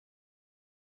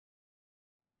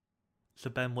So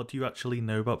Ben, what do you actually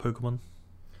know about Pokemon?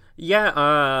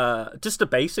 Yeah, just the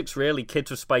basics really.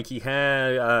 Kids with spiky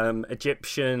hair,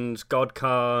 Egyptians, god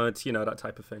cards, that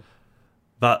type of thing.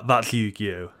 That's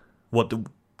Yu-Gi-Oh. What do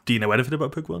you know anything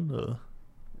about Pokemon? Or?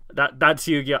 That's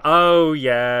Yu-Gi-Oh. Oh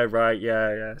yeah, right,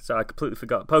 yeah. So I completely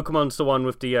forgot. Pokemon's the one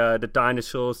with the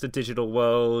dinosaurs, the digital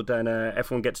world, and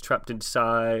everyone gets trapped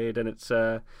inside, and it's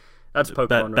that's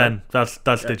Pokemon, right? Ben, that's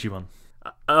Digimon.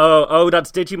 Oh,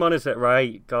 that's Digimon, is it?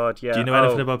 Right, God, yeah. Do you know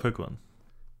anything about Pokemon?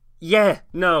 Yeah,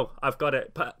 no, I've got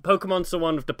it. Pokemon's the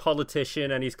one with the politician,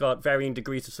 and he's got varying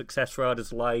degrees of success throughout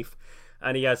his life,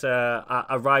 and he has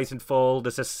a rise and fall.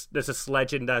 There's a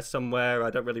sledge in there somewhere.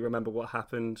 I don't really remember what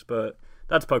happened, but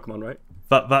that's Pokemon, right?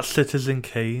 That's Citizen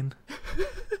Kane.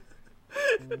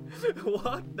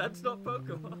 What? That's not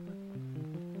Pokemon.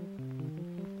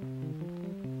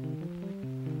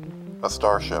 A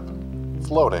starship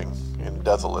floating in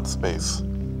desolate space.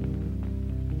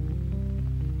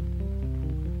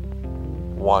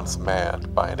 Once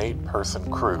manned by an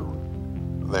 8-person crew,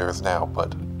 there is now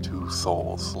but 2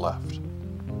 souls left.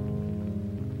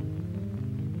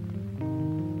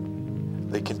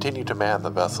 They continue to man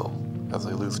the vessel as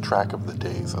they lose track of the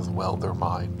days as well their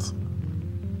minds.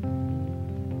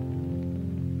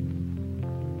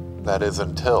 That is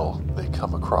until they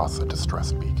come across a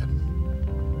distress beacon.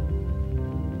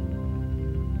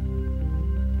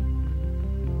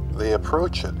 They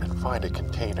approach it and find a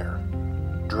container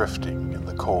drifting in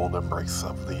the cold embrace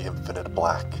of the infinite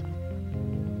black.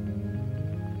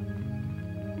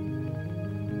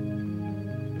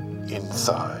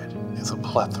 Inside is a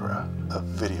plethora of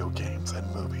video games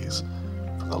and movies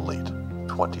from the late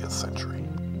 20th century.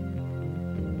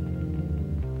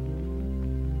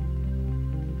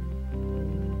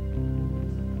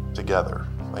 Together,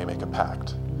 they make a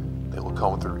pact. They will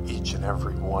comb through each and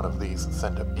every one of these and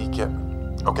send a beacon.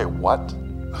 Okay, what?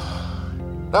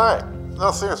 Alright. No,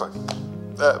 seriously.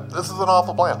 This is an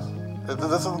awful plan. This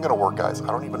isn't going to work, guys. I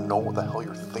don't even know what the hell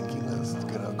you're thinking this is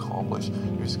going to accomplish.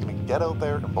 You're just going to get out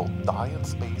there and both die in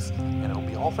space, and it'll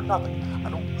be all for nothing.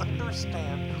 I don't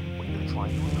understand what you're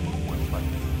trying to accomplish right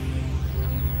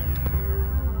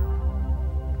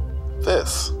now.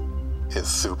 This is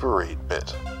Super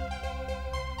 8-Bit.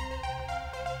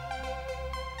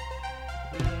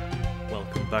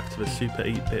 Welcome back to the Super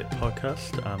 8-Bit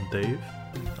podcast. I'm Dave.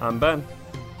 I'm Ben.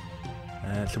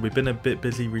 So we've been a bit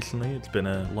busy recently. It's been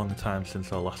a long time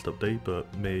since our last update,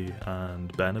 but me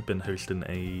and Ben have been hosting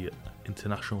a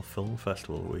international film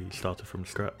festival. We started from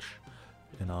scratch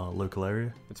in our local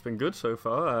area. It's been good so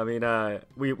far. I mean,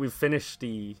 we've finished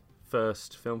the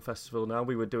first film festival now.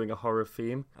 We were doing a horror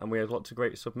theme, and we had lots of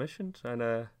great submissions, and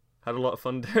had a lot of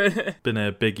fun doing it. Been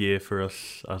a big year for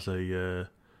us as a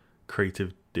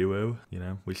creative duo.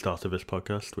 We started this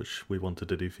podcast, which we wanted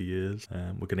to do for years.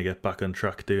 We're going to get back on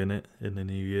track doing it in the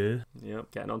new year.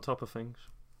 Yep, getting on top of things.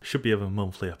 Should be having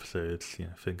monthly episodes,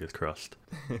 fingers crossed.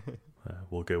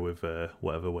 We'll go with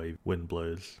whatever way wind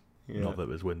blows. Yeah. Not that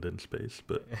there's wind in space,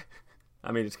 but...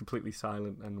 I mean, it's completely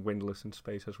silent and windless in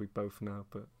space, as we both know,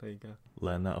 but there you go.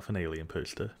 Learn that off an alien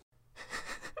poster.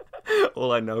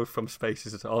 All I know from space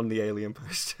is it's on the alien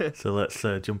poster. So let's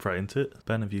jump right into it.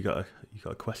 Ben, have you got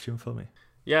a question for me?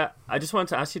 Yeah, I just wanted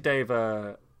to ask you, Dave,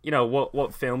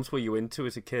 what films were you into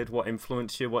as a kid? What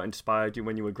influenced you? What inspired you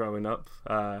when you were growing up?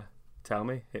 Tell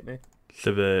me, hit me.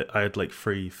 So I had like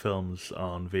 3 films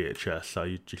on VHS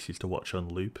I just used to watch on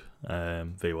loop.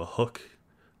 They were Hook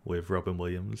with Robin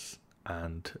Williams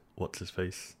and what's his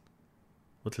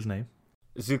name?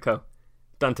 Zuko.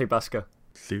 Dante Basco.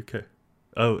 Zuko.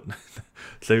 Oh,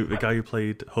 so the guy who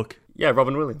played Hook? Yeah,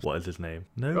 Robin Williams. What is his name?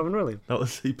 No, Robin Williams. That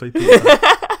was he played Peter.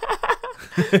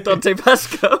 Dante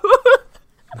Basco. Oh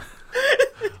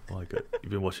my god,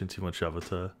 you've been watching too much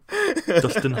Avatar.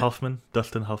 Dustin Hoffman.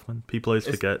 People always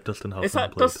forget Dustin Hoffman. Is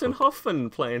that Dustin Hoffman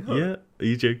playing Hook? Yeah, are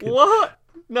you joking? What?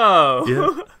 No.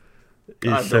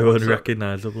 Yeah, he's so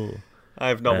unrecognisable. I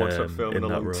have not watched that film in a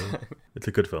long time. It's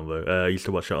a good film though. I used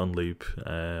to watch it on loop.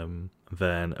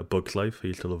 Then A Bug's Life. I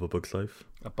used to love A Bug's Life.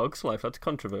 A Bug's Life? That's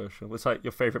controversial. Was that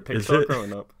your favourite Pixar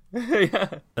growing up?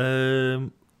 Yeah.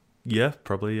 Yeah,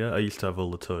 probably, yeah. I used to have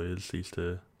all the toys. I used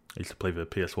to play the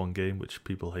PS1 game, which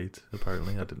people hate,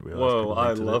 apparently. I didn't realise. Whoa,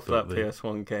 I love that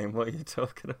PS1 game. What are you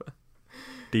talking about?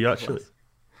 Do you actually?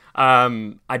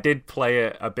 I did play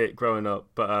it a bit growing up,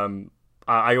 but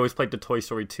I always played the Toy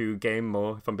Story 2 game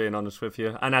more, if I'm being honest with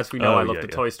you. And as we know, I love the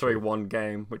Toy Story 1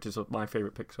 game, which is my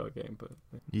favourite Pixar game. But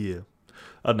yeah.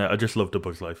 I don't know, I just loved A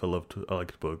Bug's Life. I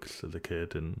liked bugs as a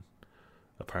kid, and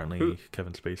apparently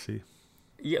Kevin Spacey.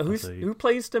 Yeah, who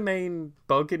plays the main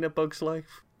bug in A Bug's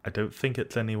Life? I don't think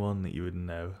it's anyone that you would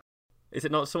know. Is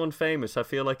it not someone famous? I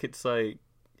feel like it's like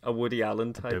a Woody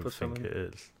Allen type or something. I don't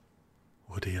think it is.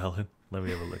 Woody Allen? Let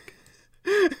me have a look.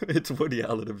 It's Woody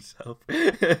Allen himself.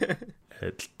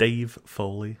 It's Dave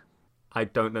Foley. I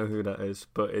don't know who that is,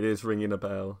 but it is ringing a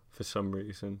bell for some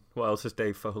reason. What else has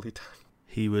Dave Foley done?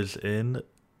 He was in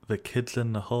The Kids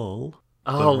in the Hall.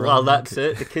 Oh, well, that's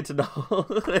it. The Kids in the Hall.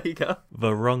 There you go.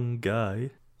 The Wrong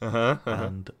Guy.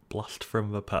 And Blast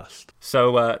from the Past.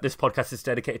 So this podcast is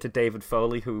dedicated to David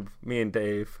Foley, who me and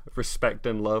Dave respect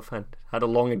and love and had a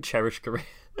long and cherished career.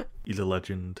 He's a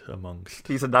legend amongst...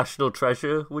 He's a national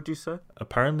treasure, would you say?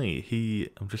 Apparently,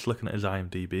 I'm just looking at his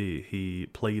IMDb, he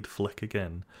played Flick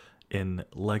again in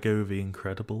Lego The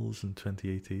Incredibles in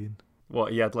 2018.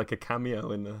 What, he had like a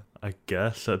cameo in there? I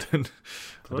guess. I don't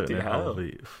know hell. how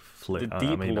the Flick... The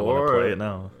deep I lore, want to play it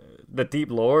now. The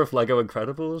deep lore of Lego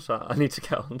Incredibles? I need to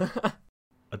get on that.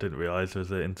 I didn't realise there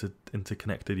was an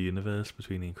interconnected universe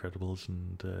between The Incredibles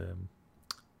and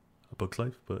A Bug's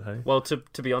Life, but hey. Well,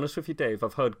 to be honest with you, Dave,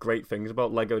 I've heard great things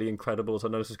about Lego The Incredibles. I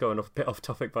know this is going a bit off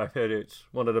topic, but I've heard it's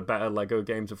one of the better Lego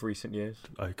games of recent years.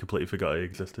 I completely forgot it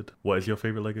existed. What is your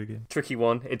favourite Lego game? Tricky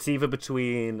one. It's either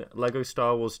between Lego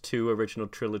Star Wars 2 Original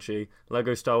Trilogy,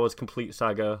 Lego Star Wars Complete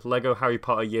Saga, Lego Harry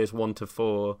Potter Years 1 to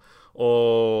 4,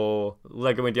 or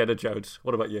Lego Indiana Jones.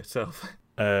 What about yourself?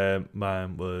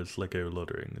 Mine was Lego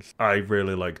Lord of the Rings. I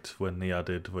really liked when they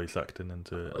added voice acting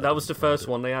into it. That was the first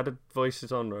one they added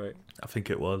voices on, right? I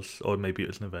think it was, or maybe it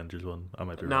was an Avengers one. I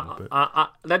might be wrong.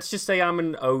 But... let's just say I'm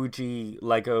an OG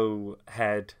Lego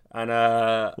head, and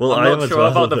well, I'm not sure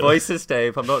about the voices,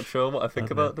 Dave. I'm not sure what I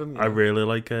think about them. I really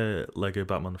like Lego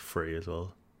Batman 3 as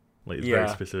well. Like, it's very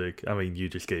specific. I mean, you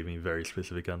just gave me very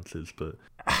specific answers, but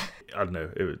I don't know.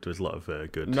 There was a lot of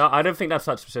good. No, I don't think that's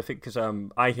that specific because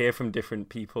I hear from different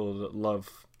people that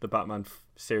love the Batman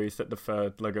series that the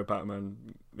third Lego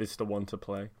Batman is the one to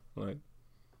play. Like,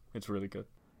 it's really good.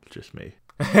 Just me.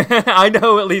 I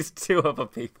know at least two other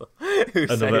people. Who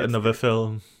another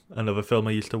film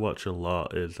I used to watch a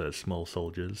lot is Small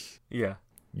Soldiers. Yeah,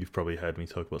 you've probably heard me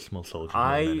talk about Small Soldiers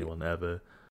more than anyone ever.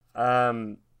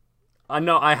 I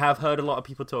know I have heard a lot of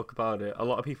people talk about it. A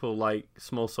lot of people like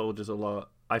Small Soldiers a lot.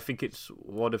 I think it's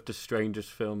one of the strangest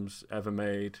films ever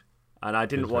made, and I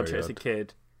didn't watch it as a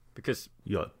kid because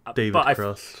you got David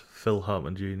Cross, Phil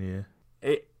Hartman Jr.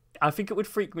 I think it would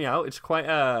freak me out. It's quite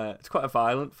a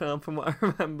violent film from what I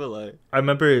remember. Like, I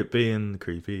remember it being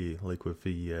creepy, like with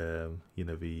the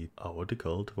what are they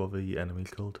called? What are the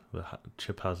enemies called? The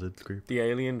Chip Hazard's group. The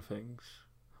alien things.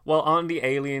 Well, aren't the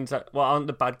aliens? Aren't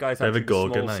the bad guys actually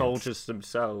the small soldiers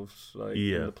themselves? Like,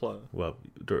 in the plot. Well,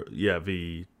 yeah,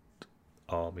 the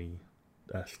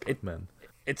army-esque men.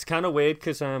 It's kind of weird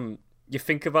because you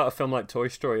think about a film like Toy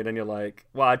Story, and then you're like,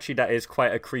 well, actually, that is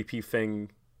quite a creepy thing.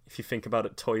 If you think about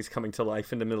it, toys coming to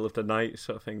life in the middle of the night,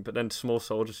 sort of thing. But then Small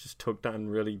Soldiers just took that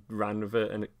and really ran with it,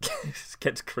 and it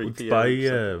gets creepy.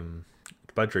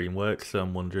 By DreamWorks, so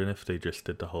I'm wondering if they just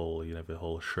did the whole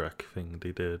Shrek thing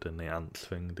they did and the Ants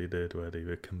thing they did, where they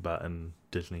were combating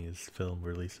Disney's film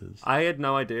releases. I had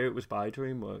no idea it was by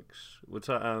DreamWorks. Was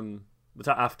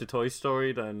that after Toy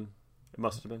Story? Then it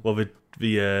must have been. Well, the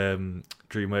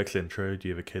DreamWorks intro, do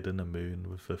you have a kid in the moon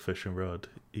with a fishing rod?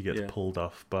 He gets pulled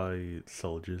off by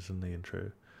soldiers in the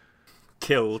intro.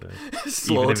 Killed.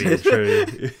 So,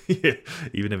 slaughtered.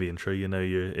 Even in the intro,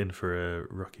 you're in for a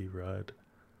rocky ride.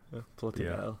 Oh, bloody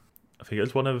hell. I think it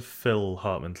was one of Phil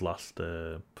Hartman's last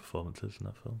performances in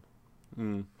that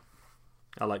film.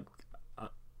 I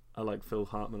like Phil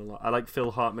Hartman a lot. I like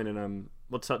Phil Hartman in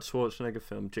what's that Schwarzenegger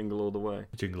film? Jingle All the Way.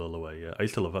 Jingle All the Way, yeah. I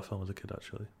used to love that film as a kid,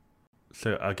 actually.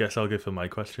 So I guess I'll go for my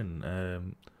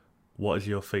question. What is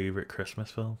your favourite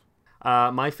Christmas film?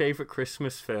 My favourite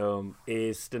Christmas film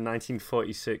is the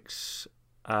 1946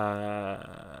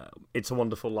 It's a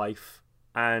Wonderful Life.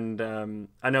 And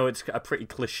I know it's a pretty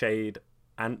cliched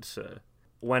answer.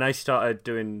 When I started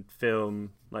doing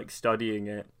film, like studying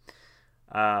it,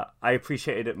 I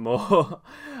appreciated it more.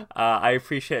 I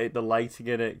appreciated the lighting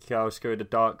in it, chiaroscuro, the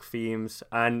dark themes.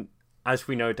 And as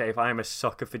we know, Dave, I am a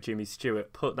sucker for Jimmy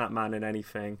Stewart. Put that man in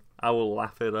anything, I will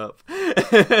laugh it up.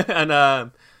 And I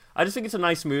just think it's a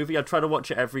nice movie. I try to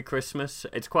watch it every Christmas.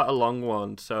 It's quite a long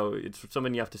one, so it's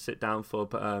something you have to sit down for,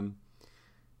 but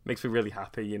makes me really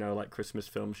happy, like Christmas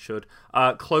films should.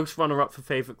 Close runner-up for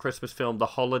favourite Christmas film, The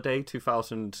Holiday,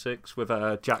 2006, with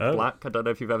Jack Black. I don't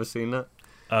know if you've ever seen that.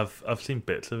 I've seen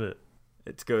bits of it.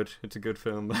 It's good. It's a good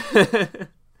film. But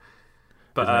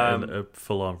isn't it a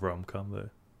full-on rom-com, though?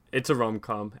 It's a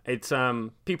rom-com. It's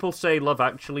people say Love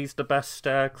Actually is the best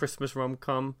Christmas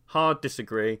rom-com. Hard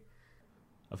disagree.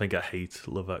 I think I hate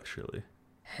Love Actually.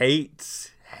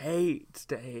 Hate,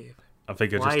 Dave. I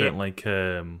think I just Why- don't like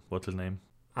what's his name?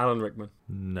 Alan Rickman.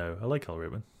 No, I like Alan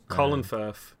Rickman. Colin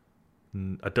Firth.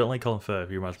 I don't like Colin Firth.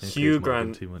 He reminds me of Hugh Piers Morgan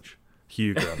Grant. too much.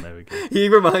 Hugh Grant, there we go. He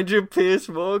reminds you of Piers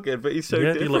Morgan, but he's so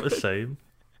yeah, different. they look the same.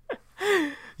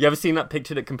 You ever seen that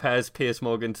picture that compares Piers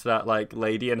Morgan to that like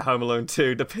lady in Home Alone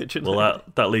 2? The picture. Well,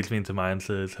 that leads me into my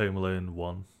answer. Is Home Alone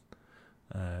 1.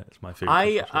 It's my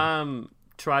favorite. I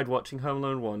tried watching Home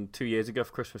Alone 1 2 years ago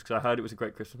for Christmas because I heard it was a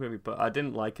great Christmas movie, but I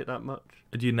didn't like it that much.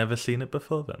 Had you never seen it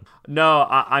before then? No,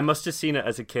 I must have seen it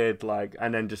as a kid, like,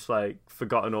 and then just like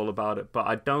forgotten all about it.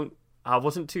 But I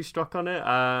wasn't too struck on it.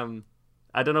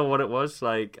 I don't know what it was.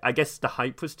 Like, I guess the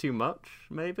hype was too much,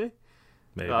 maybe.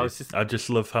 Maybe. I I just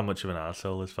love how much of an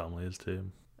arsehole his family is to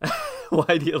him.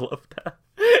 Why do you love that?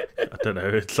 I don't know.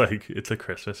 It's like it's a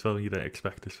Christmas film. You don't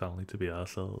expect his family to be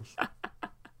arseholes.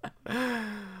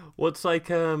 What's like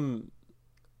like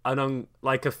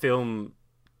a film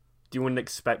you wouldn't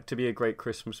expect to be a great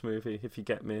Christmas movie, if you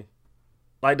get me?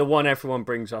 Like the one everyone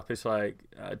brings up is like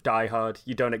Die Hard.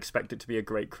 You don't expect it to be a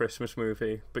great Christmas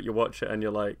movie, but you watch it and you're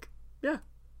like, yeah,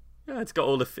 it's got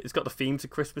it's got the themes of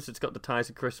Christmas, it's got the ties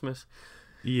of Christmas.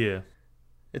 Yeah,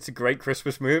 it's a great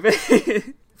Christmas movie.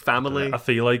 Family. I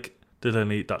feel like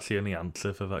that's the only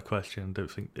answer for that question. I don't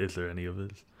think is there any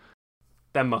others.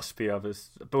 There must be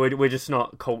others, but we're just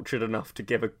not cultured enough to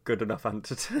give a good enough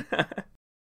answer to that.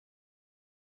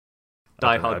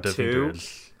 Die Hard 2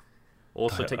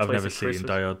 also takes place I've never at seen Christmas.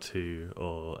 Die Hard 2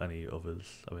 or any others.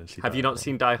 Have you not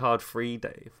seen Die Hard 3,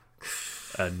 Dave?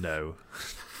 No.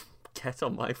 Get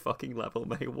on my fucking level,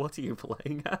 mate. What are you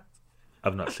playing at?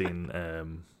 I've not seen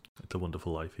It's a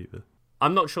Wonderful Life either.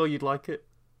 I'm not sure you'd like it,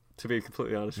 to be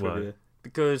completely honest Why? with you.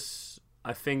 Because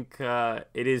I think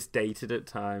it is dated at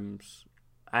times,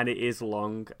 and it is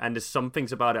long, and there's some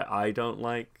things about it I don't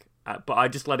like, but I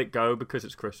just let it go because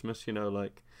it's Christmas,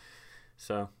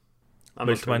 so...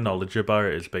 Most of my knowledge about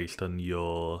it is based on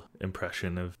your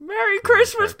impression of... Merry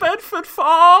Christmas, Bedford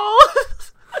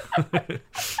Falls!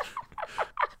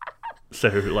 So,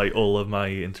 like, all of my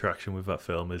interaction with that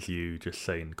film is you just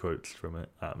saying quotes from it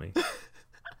at me.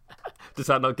 Does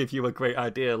that not give you a great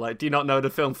idea? Like, do you not know the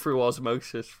film through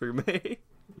osmosis through me?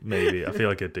 Maybe. I feel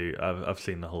like I do. I've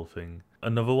seen the whole thing.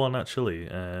 Another one, actually.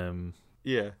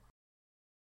 Yeah.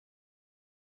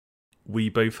 We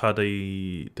both had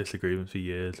a disagreement for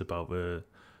years about a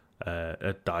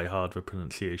Die Hard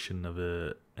pronunciation of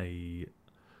a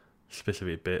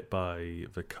specific bit by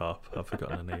the cop I've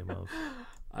forgotten the name of.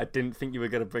 I didn't think you were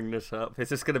going to bring this up. Is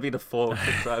this going to be the fork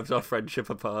that drives our friendship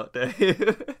apart,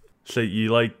 Dave? So you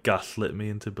like gaslit me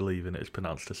into believing it was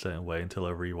pronounced a certain way until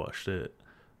I rewatched it.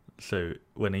 So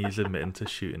when he's admitting to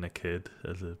shooting a kid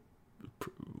as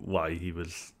why he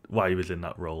was in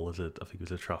that role as I think he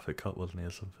was a traffic cop, wasn't he,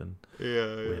 or something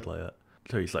weird like that.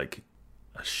 So he's like,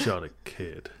 I shot a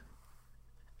kid.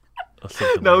 Or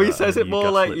something No, like he that, says and it you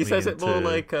more like gaslit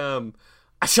me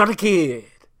I shot a kid.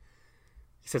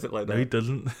 He says it like that. No, he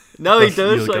doesn't. No, he That's-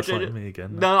 does. You're Like, gaslighting me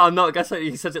again. no, I'm not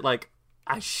gaslighting. He says it like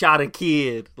I shot a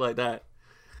kid, like that.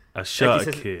 I shot he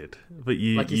a says- kid, but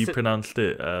you like he said- pronounced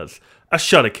it as I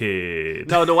shot a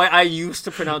kid. No, the way I used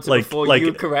to pronounce it Like- before like-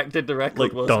 you corrected the record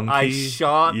like was donkey, I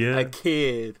shot yeah. a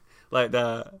kid, like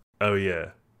that. Oh yeah.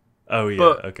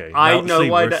 But Okay. I Now, know see,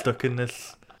 why we're that- stuck in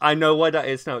this. I know why that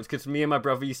is now. It's because me and my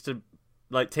brother used to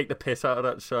like take the piss out of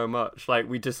that so much. Like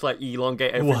we just like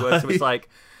elongate every word, so it's like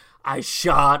I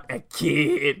shot a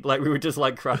kid. Like we were just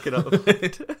like cracking up.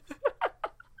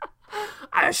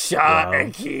 I shot a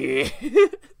kid.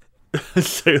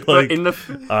 So But like in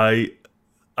the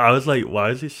I was like, why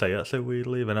does he say that so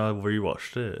weirdly? Then I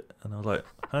rewatched it and I was like,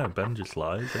 oh, Ben just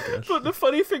lies, I guess. But the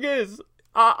funny thing is,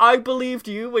 I believed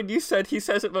you when you said he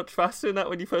says it much faster than that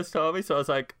when you first told me. So I was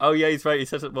like, oh yeah, he's right. He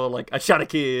says it more like I shot a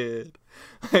kid.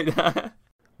 Like that.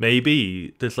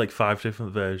 Maybe there's like 5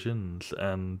 different versions,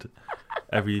 and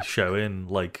every showing,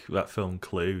 like that film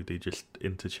Clue, they just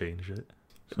interchange it.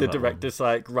 So The that director's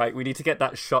like, right, we need to get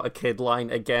that shot a kid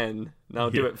line again. Now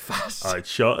do Yeah. it fast. I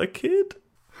shot a kid.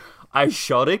 I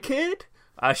shot a kid.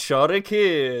 I shot a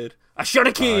kid. I shot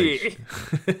a kid.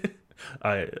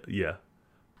 Yeah.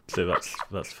 So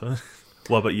that's fun.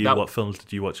 What about you? That- What films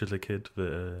did you watch as a kid?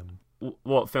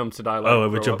 What films did I like? Oh,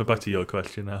 we're grow jumping up back with? to your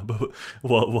question now. But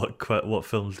what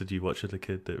films did you watch as a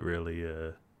kid that really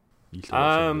you used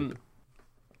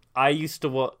to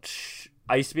watch?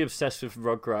 I used to be obsessed with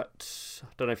Rugrats. I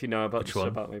don't know if you know about Which this one?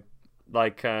 about me.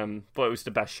 Like, but it was the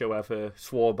best show ever.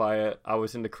 Swore by it. I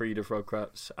was in the creed of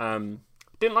Rugrats.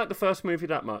 Didn't like the first movie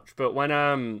that much, but when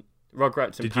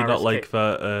Rugrats in Did you Paris not like came-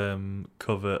 that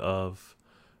cover of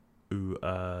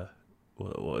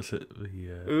what is it?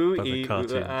 Ooh, About the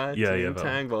cartoon. Ting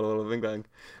Tang, blah, blah, blah, bing bang.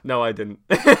 No, I didn't.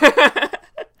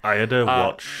 I had a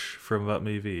watch from that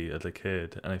movie as a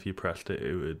kid, and if you pressed it,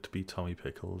 it would be Tommy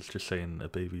Pickles just saying a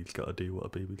baby's got to do what a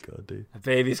baby's got to do. A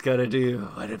baby's got to do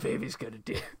what a baby's got to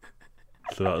do.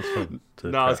 So that was fun.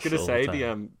 No, I was going to say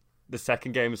the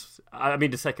second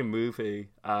the second movie,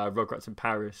 Rugrats in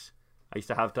Paris. I used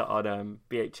to have that on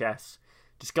VHS.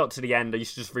 Just got to the end. I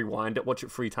used to just rewind it, watch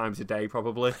it 3 times a day,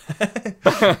 probably.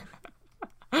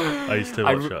 I used to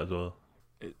watch that as well.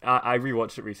 I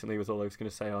rewatched it recently. Was all I was going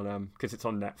to say on because it's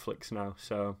on Netflix now.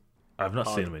 So I've not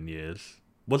seen them in years.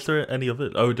 Was there any other?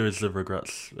 Oh, there is the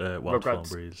Rugrats Wild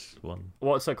Thornberrys one.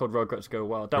 What's that called? Rugrats Go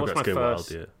Wild. That was my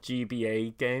first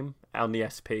GBA game on the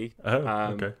SP. Oh,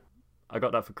 okay. I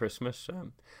got that for Christmas.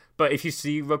 But if you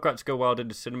see Rugrats Go Wild in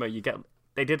the cinema,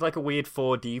 they did like a weird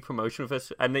 4D promotion of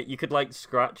us, and you could like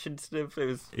scratch and stuff. It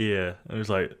was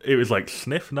like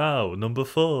sniff now number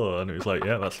 4, and it was like,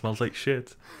 yeah, that smells like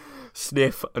shit.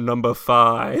 Sniff number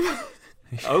 5.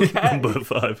 Okay. Number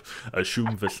 5.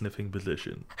 Assume the sniffing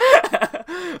position.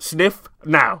 Sniff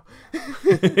now.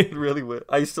 Really weird.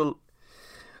 I used to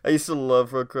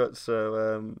love Rugrats.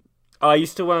 So I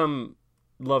used to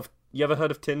love. You ever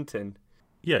heard of Tintin?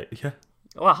 Yeah.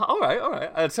 Well, all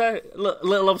right. I'd say a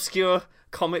little obscure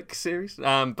comic series.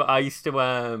 But I used to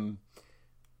love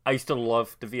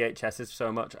the VHSs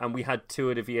so much, and we had 2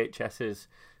 of the VHSs.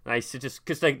 And I used to just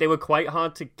because they were quite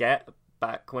hard to get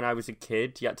back when I was a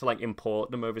kid. You had to like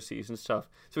import them overseas and stuff.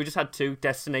 So we just had 2,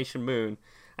 Destination Moon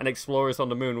and Explorers on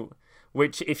the Moon,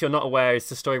 which, if you're not aware, is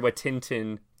the story where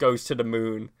Tintin goes to the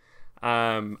moon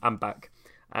and back.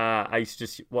 I used to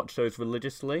just watch those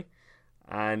religiously,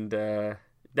 and they're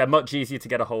much easier to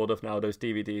get a hold of now, those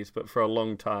DVDs, but for a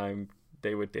long time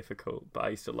they were difficult, but I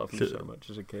used to love them so much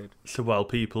as a kid. So while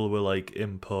people were like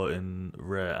importing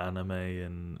rare anime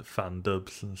and fan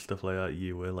dubs and stuff like that,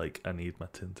 you were like, I need my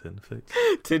Tintin fix.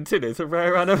 Tintin is a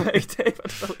rare anime, Dave. I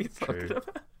don't know what you're talking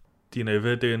about. Do you know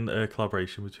they're doing a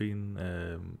collaboration between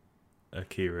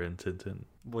Akira and Tintin?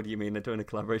 What do you mean they're doing a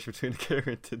collaboration between Akira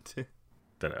and Tintin?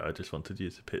 Don't know, I just wanted you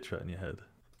to picture it in your head.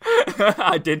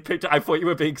 I did picture. I thought you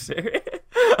were being serious.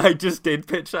 I just did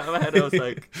picture it in my head. I was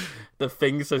like, the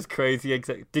thing's so crazy.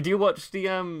 Did you watch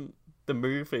the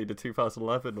movie, the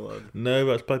 2011 one? No,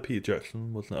 that's by Peter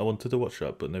Jackson, wasn't it? I wanted to watch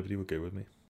that, but nobody would go with me.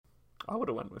 I would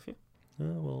have went with you.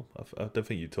 Oh, well, I don't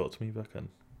think you talked to me back then.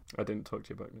 I didn't talk to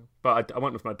you back then. But I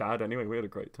went with my dad anyway. We had a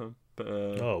great time. But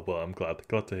oh, well, I'm glad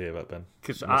to hear that, Ben.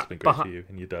 Because it must have been great for you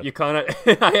and your dad. You kind of...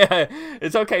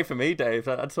 It's okay for me, Dave.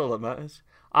 That's all that matters.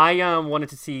 I wanted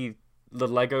to see the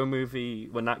Lego movie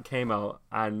when that came out,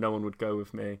 and no one would go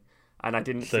with me. And I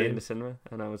didn't see it in the cinema,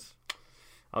 and I was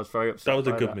very upset. That was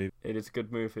a good movie. It is a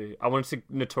good movie. I wanted to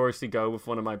notoriously go with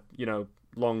one of my,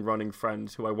 long-running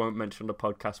friends who I won't mention on the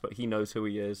podcast, but he knows who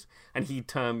he is, and he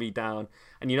turned me down.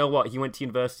 And you know what? He went to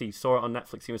university, saw it on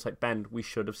Netflix. He was like, Ben, we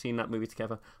should have seen that movie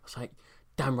together. I was like,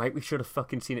 damn right, we should have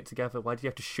fucking seen it together. Why did you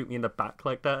have to shoot me in the back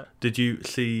like that? Did you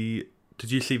see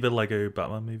the Lego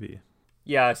Batman movie?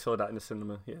 Yeah, I saw that in the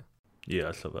cinema. Yeah,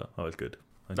 I saw that. That was good.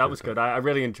 That was good. I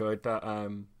really enjoyed that.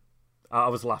 I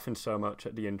was laughing so much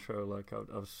at the intro. Like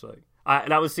I was like,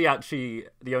 that was the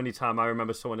only time I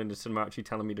remember someone in the cinema actually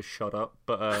telling me to shut up.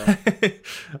 But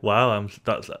wow,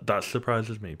 that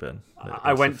surprises me, Ben.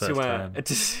 I went to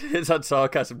it's that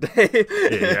sarcasm day.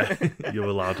 Yeah, you're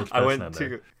the loudest person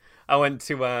I went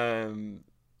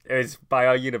to it was by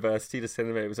our university, the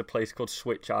cinema. It was a place called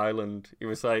Switch Island. It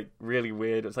was like really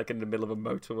weird. It was like in the middle of a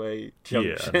motorway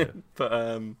junction. Yeah,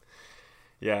 but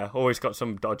yeah, always got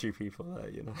some dodgy people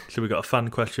there, So we got a fan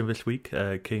question this week.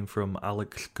 Came from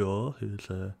Alex Gore,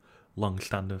 who's a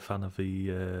long-standing fan of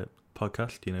the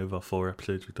podcast. Of our 4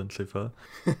 episodes we've done so far.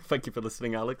 Thank you for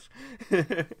listening, Alex.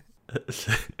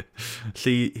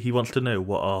 See, he wants to know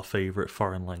what our favourite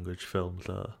foreign language films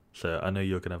are. So I know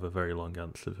you're going to have a very long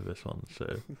answer for this one.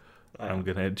 So I'm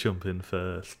going to jump in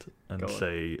first and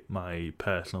say my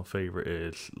personal favourite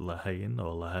is La Haine,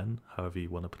 or La Haine, however you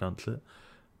want to pronounce it.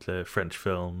 It's a French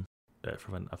film I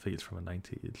think it's from the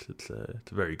 90s. It's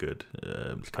very good.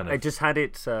 It's kind of. I just had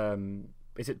its.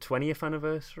 Is it 20th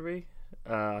anniversary?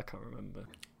 I can't remember.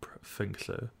 I think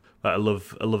so. I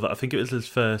love it. I think it was his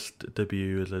first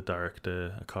debut as a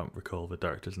director. I can't recall the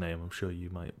director's name. I'm sure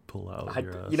you might pull that out of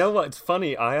your ass. You know what? It's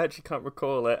funny. I actually can't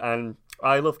recall it, and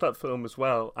I love that film as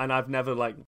well. And I've never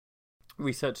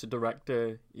researched the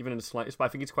director even in the slightest. But I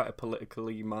think he's quite a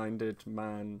politically minded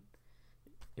man,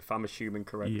 if I'm assuming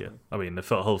correctly. Yeah, I mean the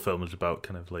whole film is about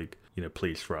kind of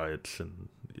police riots, and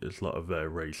there's a lot of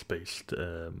race-based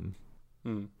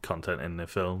content in the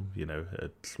film.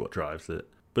 It's what drives it.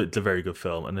 but it's a very good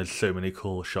film, and there's so many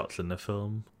cool shots in the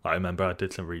film. I remember I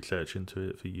did some research into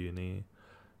it for uni,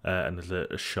 and there's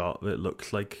a shot that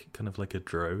looks like kind of like a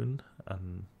drone,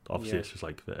 and obviously this was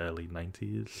like the early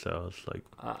 90s, so I was like,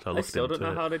 so I still don't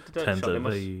know how they did that turns shot.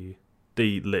 out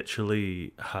they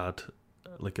literally had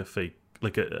like a fake,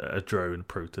 like a drone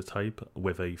prototype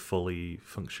with a fully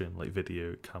function like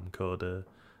video camcorder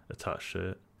attached to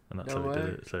it, and that's how they did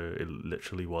it. So it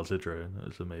literally was a drone. It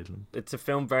was amazing. It's a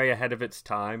film very ahead of its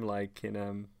time, like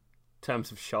in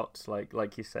terms of shots, like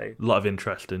you say. A lot of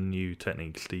interest in new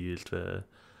techniques to use there,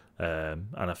 and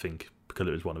I think because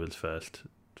it was one of his first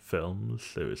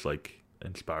films, it was like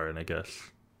inspiring, I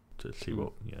guess, to see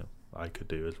what I could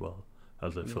do as well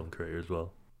as a film creator as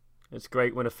well. It's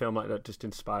great when a film like that just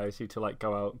inspires you to like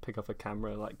go out and pick up a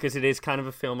camera, like, because it is kind of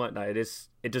a film like that.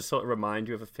 It does sort of remind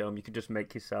you of a film you could just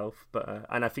make yourself. But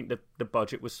and I think the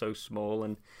budget was so small,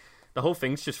 and the whole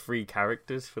thing's just 3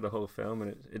 characters for the whole film,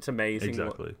 and it's amazing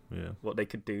what they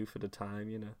could do for the time,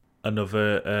 you know.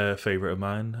 Another favorite of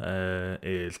mine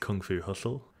is Kung Fu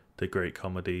Hustle. The great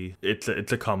comedy. It's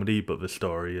a comedy, but the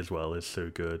story as well is so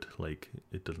good. Like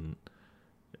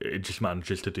it just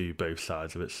manages to do both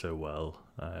sides of it so well,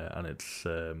 and it's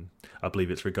I believe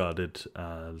it's regarded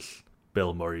as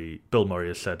Bill Murray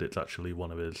has said it's actually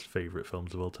one of his favorite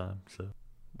films of all time. So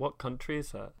what country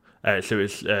is that? So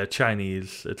it's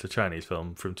Chinese. It's a Chinese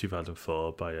film from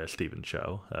 2004 by Stephen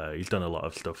Chow. He's done a lot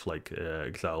of stuff like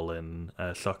Shaolin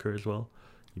Soccer as well.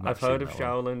 I've heard of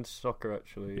Shaolin Soccer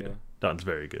actually. Yeah, that's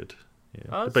very good.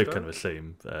 Yeah, they're both kind of the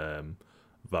same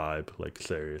vibe, like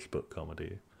serious but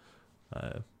comedy.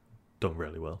 Done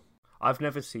really well. I've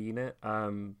never seen it.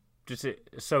 Does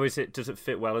it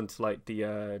fit well into like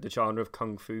the genre of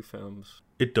kung fu films?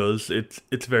 It does.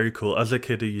 It's very cool. As a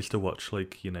kid, I used to watch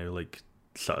like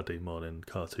Saturday morning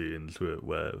cartoons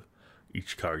where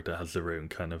each character has their own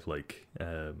kind of like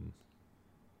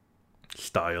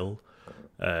style.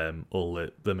 All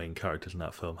the main characters in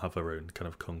that film have their own kind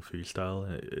of kung fu style.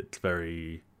 It's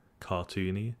very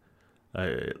cartoony.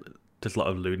 There's a lot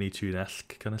of Looney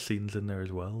Tune-esque kind of scenes in there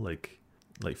as well, like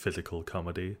physical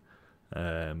comedy.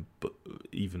 But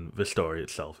even the story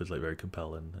itself is like very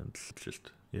compelling. And it's just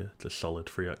it's a solid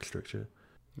 3-act structure.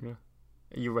 Yeah.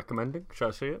 Are you recommending? Should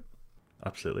I see it?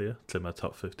 Absolutely, yeah. It's in my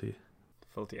top 50.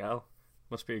 50L.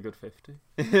 Must be a good 50.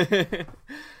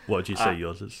 What would you say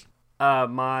yours is?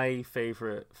 My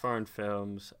favourite foreign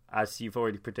films, as you've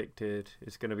already predicted,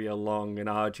 is going to be a long and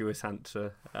arduous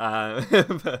answer.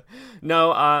 But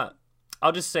no,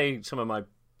 I'll just say some of my...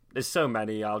 There's so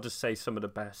many. I'll just say some of the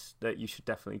best that you should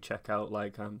definitely check out.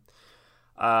 Like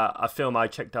a film I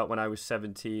checked out when I was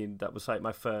 17 that was like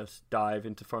my first dive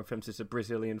into foreign films. It's a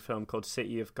Brazilian film called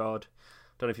City of God.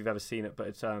 Don't know if you've ever seen it, but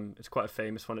it's quite a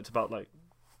famous one. It's about like...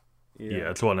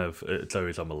 Yeah, it's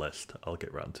always on my list. I'll get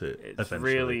around to it It's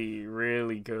eventually. really,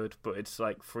 really good, but it's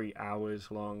like 3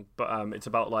 hours long. But it's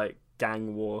about like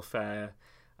gang warfare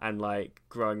and like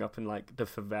growing up in like the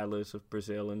favelas of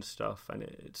Brazil and stuff, and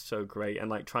it's so great. And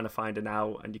like trying to find an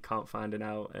out, and you can't find an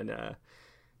out, and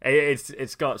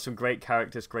it's got some great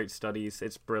characters, great studies.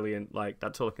 It's brilliant. Like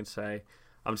that's all I can say.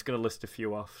 I'm just going to list a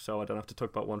few off so I don't have to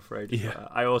talk about one for ages. Yeah.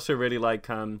 I also really like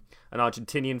an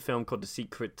Argentinian film called The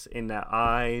Secret in Their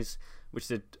Eyes,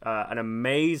 which is an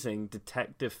amazing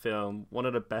detective film, one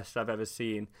of the best I've ever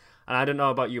seen. And I don't know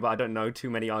about you, but I don't know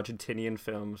too many Argentinian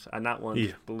films, and that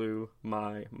one blew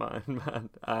my mind,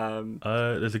 man.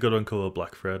 There's a good one called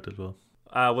Black Thread as well.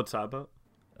 What's that about?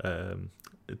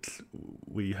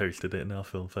 We hosted it in our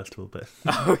film festival bit.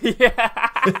 Oh yeah.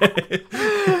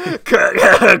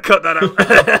 cut that out.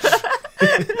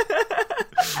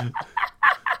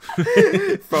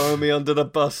 Throwing me under the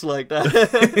bus like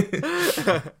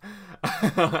that.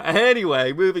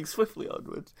 Anyway, moving swiftly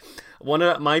onwards. One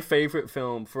of my favorite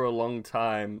film for a long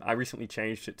time. I recently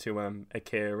changed it to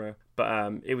Akira,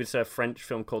 but it was a French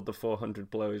film called The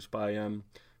 400 Blows by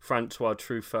Francois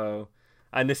Truffaut.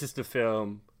 And this is the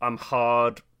film I'm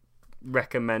hard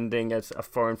recommending as a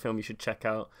foreign film you should check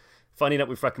out. Funny that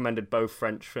we've recommended both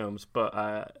French films,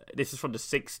 but this is from the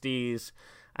 60s,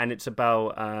 and it's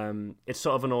about it's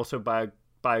sort of an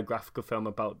autobiographical film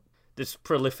about this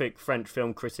prolific French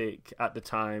film critic at the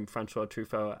time, Francois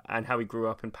Truffaut, and how he grew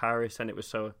up in Paris, and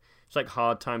it's like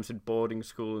hard times at boarding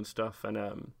school and stuff,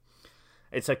 and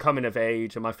it's a coming of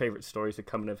age, and my favourite stories are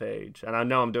coming of age. And I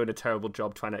know I'm doing a terrible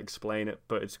job trying to explain it,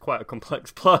 but it's quite a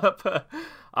complex plot.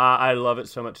 I love it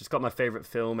so much. It's got my favourite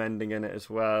film ending in it as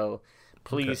well.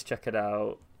 Please check it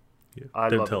out. Yeah.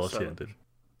 Don't tell us the ending.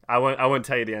 I won't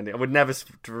tell you the ending. I would never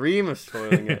dream of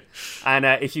spoiling it. And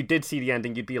if you did see the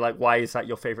ending, you'd be like, why is that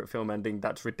your favourite film ending?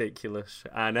 That's ridiculous.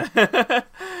 And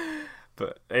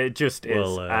But it just is.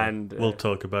 Well, And we'll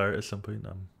talk about it at some point.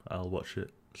 I'll watch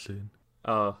it soon.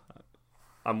 Oh,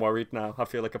 I'm worried now. I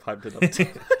feel like I've hyped it up too.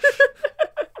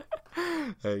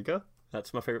 There you go.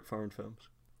 That's my favourite foreign films.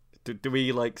 Do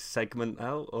we like segment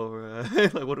out or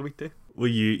like what do we do? Well,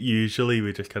 usually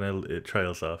we just kind of it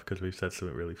trails off because we've said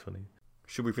something really funny.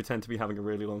 Should we pretend to be having a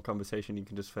really long conversation? You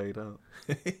can just fade out.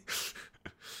 I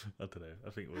don't know. I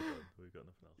think we're done. We've got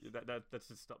nothing else. Let's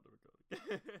just stop the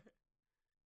recording.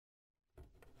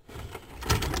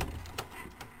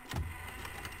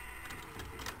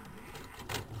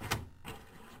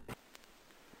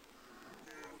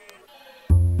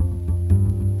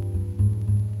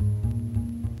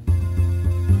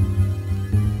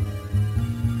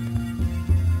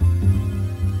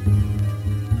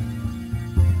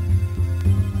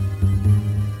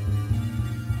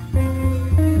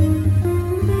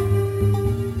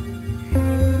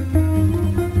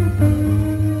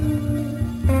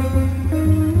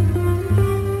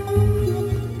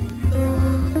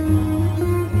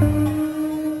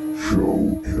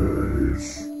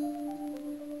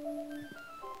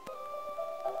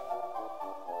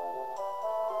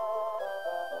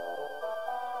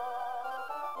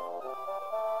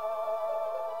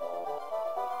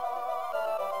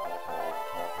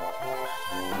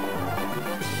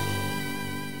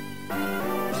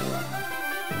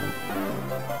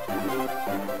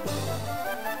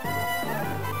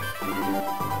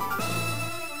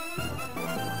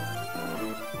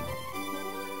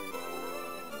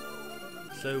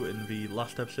 So in the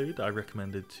last episode, I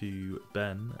recommended to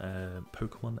Ben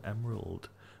Pokemon Emerald,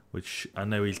 which I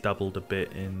know he's dabbled a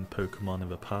bit in Pokemon in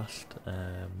the past,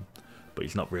 but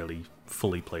he's not really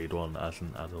fully played one as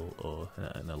an adult or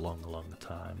in a long, long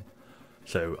time.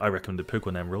 So I recommended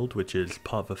Pokemon Emerald, which is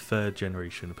part of the third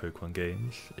generation of Pokemon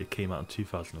games. It came out in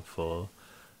 2004.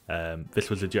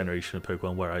 This was a generation of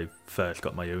Pokemon where I first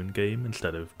got my own game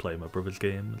instead of playing my brother's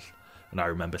games. And I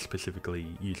remember specifically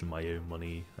using my own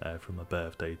money for my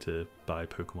birthday to buy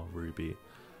Pokemon Ruby,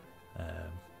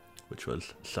 which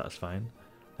was satisfying.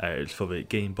 It's for the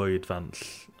Game Boy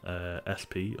Advance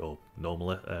SP, or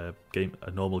normal a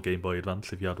normal Game Boy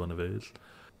Advance if you had one of those.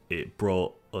 It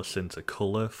brought us into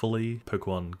colour fully.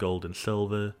 Pokemon Gold and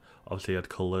Silver obviously had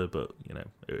colour, but you know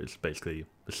it was basically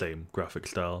the same graphic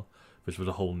style. This was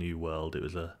a whole new world. It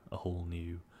was a whole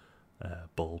new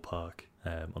ballpark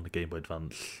on the Game Boy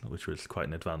Advance, which was quite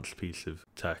an advanced piece of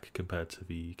tech compared to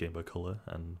the Game Boy Color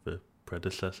and the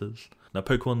predecessors. Now,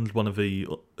 Pokemon's one of the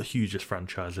hugest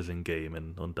franchises in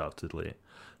gaming, undoubtedly.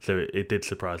 So it did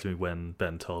surprise me when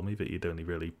Ben told me that you'd only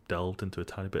really delved into a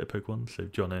tiny bit of Pokemon. So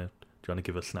do you wanna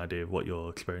give us an idea of what your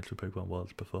experience with Pokemon was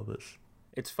before this?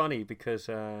 It's funny because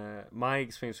my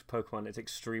experience with Pokemon is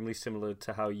extremely similar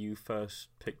to how you first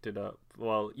picked it up.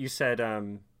 Well, you said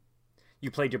you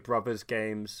played your brother's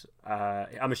games.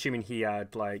 I'm assuming he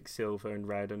had like Silver and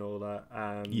Red and all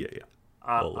that. Yeah.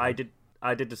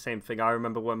 I did the same thing. I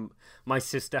remember when my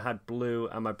sister had Blue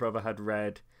and my brother had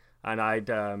Red, and I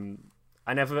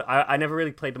never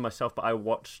really played them myself, but I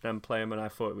watched them play them, and I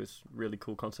thought it was really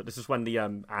cool concept. This is when the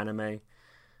anime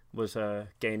was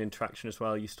gaining traction as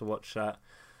well. I used to watch that.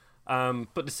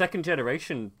 But the second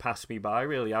generation passed me by,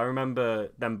 really. I remember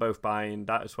them both buying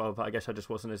that as well, but I guess I just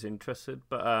wasn't as interested.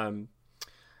 But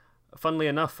funnily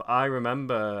enough, I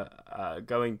remember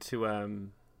going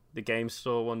to the game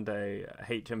store one day,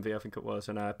 HMV I think it was,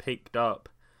 and I picked up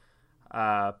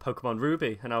Pokemon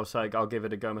Ruby, and I was like, I'll give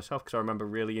it a go myself, because I remember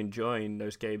really enjoying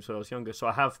those games when I was younger. So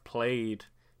I have played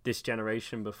this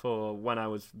generation before when I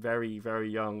was very,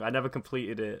 very young. I never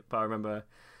completed it, but I remember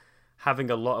having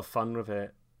a lot of fun with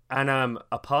it. And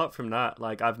apart from that,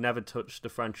 like, I've never touched the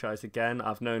franchise again.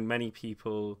 I've known many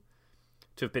people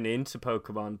to have been into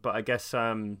Pokemon, but I guess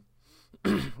I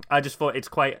just thought it's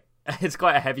quite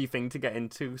a heavy thing to get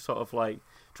into, sort of like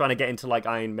trying to get into like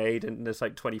Iron Maiden. There's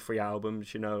like 23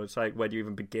 albums, you know. It's like, where do you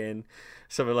even begin?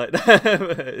 Something like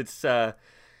that.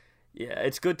 Yeah,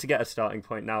 it's good to get a starting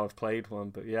point now. I've played one,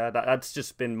 but yeah, that's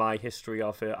just been my history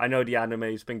of it. I know the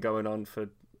anime's been going on for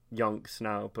yonks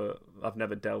now, but I've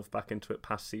never delved back into it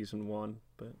past season 1.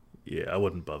 But yeah, I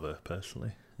wouldn't bother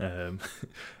personally.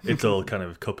 It's all kind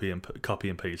of copy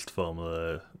and paste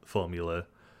formula.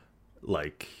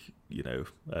 Like, you know,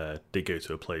 they go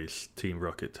to a place, Team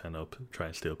Rocket turn up, try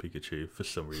and steal Pikachu for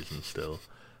some reason still.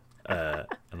 And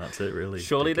that's it, really.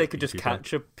 Surely they could just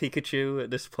catch a Pikachu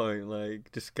at this point,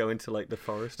 like just go into like the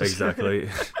forest. Exactly.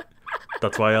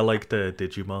 That's why I like the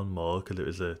Digimon more, because it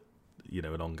was an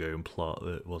ongoing plot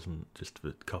that wasn't just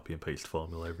the copy and paste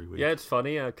formula every week. Yeah, it's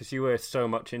funny because you were so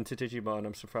much into Digimon.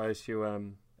 I'm surprised you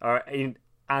are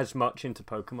as much into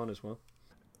Pokemon as well.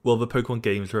 Well, the Pokemon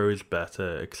games were always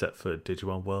better, except for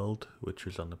Digimon World, which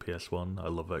was on the PS1. I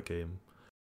love that game.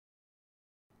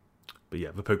 But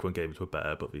yeah, the Pokemon games were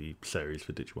better, but the series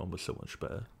for Digimon was so much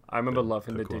better. I remember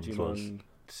loving the Pokemon's Digimon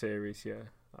series, yeah.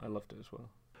 I loved it as well.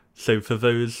 So for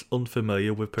those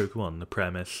unfamiliar with Pokemon, the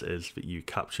premise is that you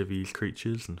capture these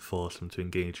creatures and force them to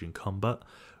engage in combat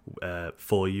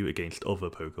for you against other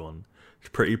Pokemon. It's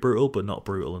pretty brutal, but not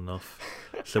brutal enough.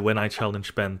 So when I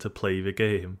challenged Ben to play the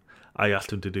game, I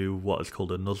asked him to do what is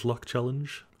called a Nuzlocke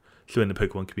challenge. So in the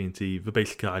Pokemon community, the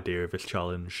basic idea of this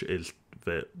challenge is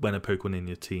that when a Pokemon in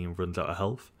your team runs out of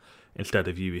health, instead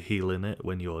of you healing it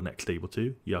when you're next able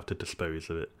to, you have to dispose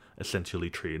of it, essentially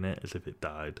treating it as if it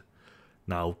died.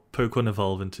 Now, Pokemon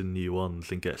evolve into new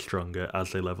ones and get stronger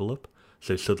as they level up,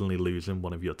 so suddenly losing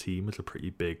one of your team is a pretty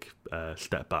big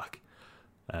step back,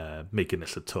 making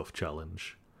this a tough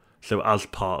challenge. So as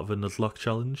part of a Nuzlocke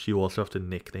challenge, you also have to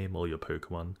nickname all your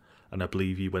Pokemon, and I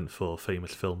believe you went for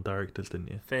famous film directors, didn't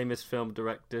you? Famous film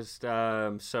directors.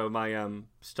 So my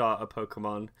starter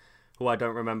Pokemon, who I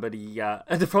don't remember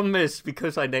the problem is,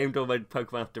 because I named all my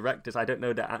Pokemon after directors, I don't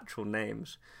know their actual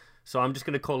names. So I'm just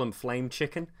going to call him Flame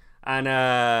Chicken. And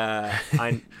I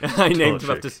named him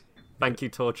after... Thank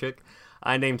you, Torchic.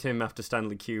 I named him after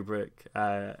Stanley Kubrick,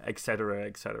 etc.,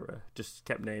 etc. Just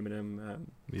kept naming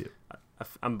him. Yeah.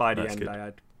 And by the That's end, good. I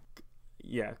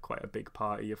had quite a big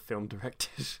party of film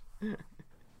directors.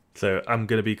 So I'm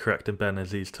going to be correcting Ben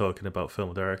as he's talking about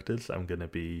film directors. I'm going to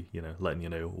be, letting you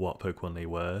know what Pokemon they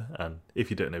were. And if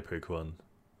you don't know Pokemon,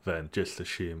 then just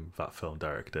assume that film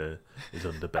director is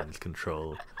under Ben's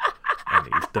control. And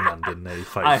he's demanding they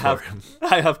fight for him.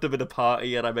 I have them in a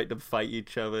party and I make them fight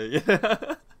each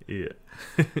other. Yeah.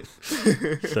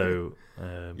 So...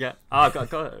 yeah. I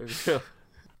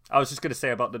was just going to say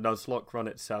about the Nuzlocke run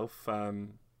itself.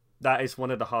 That is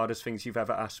one of the hardest things you've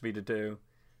ever asked me to do.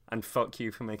 And fuck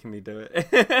you for making me do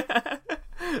it.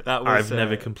 I've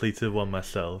never completed one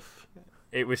myself.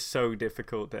 It was so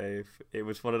difficult, Dave. It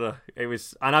was one of the...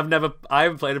 And I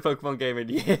haven't played a Pokemon game in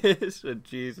years. And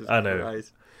Jesus I know.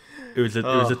 Christ. It was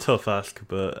a tough ask,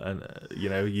 but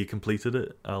you completed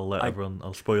it.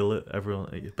 I'll spoil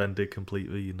it. Ben did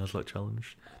complete the Nuzlocke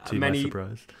challenge, to my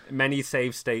surprise. Many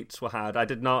save states were had. I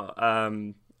did not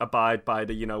abide by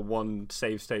the one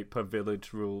save state per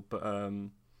village rule, but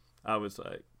I was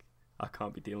like, I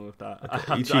can't be dealing with that.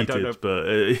 Okay, you cheated, I don't know. But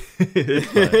it's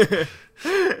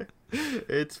fine.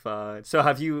 It's fine. So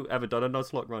have you ever done a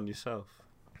Nuzlocke run yourself?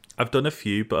 I've done a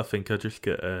few, but I think I just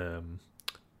get a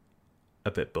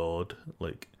bit bored.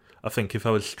 Like, I think if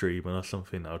I was streaming or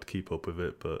something, I'd keep up with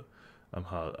it, but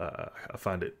I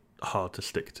find it hard to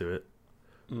stick to it.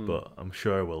 But I'm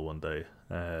sure I will one day.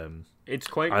 It's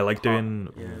quite... I like doing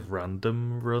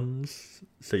random runs,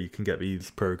 so you can get these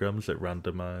programs that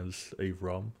randomize a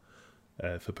ROM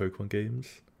for Pokemon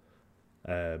games.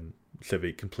 So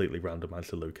they completely randomize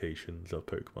the locations of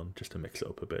Pokemon just to mix it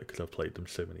up a bit, because I've played them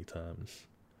so many times.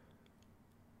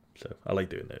 So I like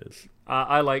doing those.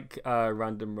 I like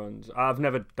random runs. I've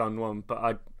never done one,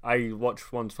 but I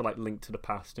watched ones for like Link to the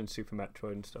Past and Super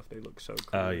Metroid and stuff. They look so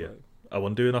cool. Yeah. I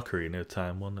want to do an Ocarina of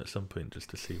Time one at some point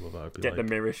just to see what that would be like. Get the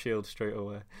mirror shield straight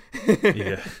away.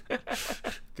 Yeah.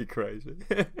 Be crazy.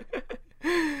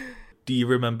 Do you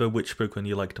remember which Pokemon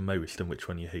you liked the most and which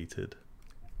one you hated?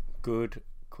 Good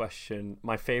question.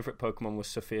 My favourite Pokemon was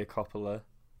Sofia Coppola,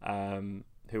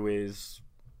 who is...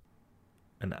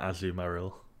 An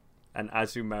Azumarill.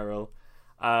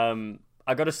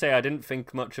 I gotta say, I didn't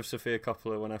think much of Sofia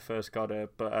Coppola when I first got her,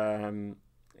 but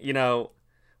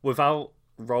without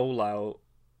rollout,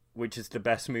 which is the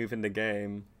best move in the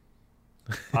game,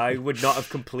 I would not have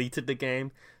completed the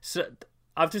game. So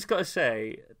I've just got to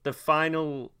say, the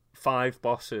final 5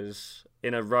 bosses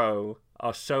in a row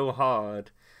are so hard.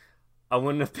 I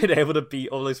wouldn't have been able to beat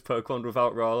all those Pokemon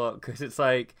without rollout, because it's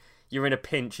like, you're in a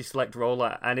pinch, you select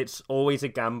rollout, and it's always a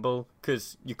gamble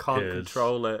because you can't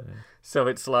control it. Yeah. So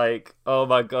it's like, oh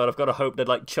my god, I've got to hope they're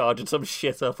like charging some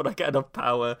shit up and I get enough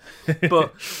power.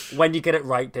 But when you get it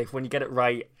right, Dave, when you get it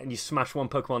right and you smash one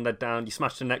Pokemon, they're down, you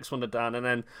smash the next one, they're down, and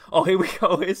then, oh, here we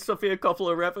go, here's Sofia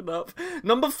Coppola revving up.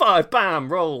 Number 5, bam,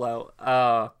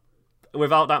 rollout.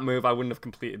 Without that move, I wouldn't have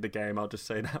completed the game, I'll just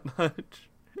say that much.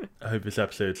 I hope this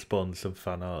episode spawns some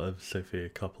fan art of Sofia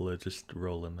Coppola just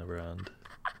rolling around.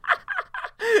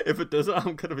 If it doesn't,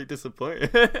 I'm going to be disappointed.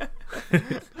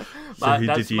 So who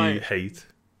did you hate?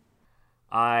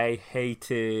 I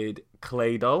hated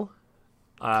Claydol.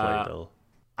 Claydol.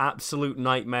 Absolute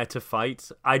nightmare to fight.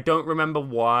 I don't remember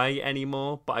why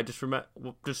anymore, but I just remember,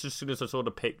 just as soon as I saw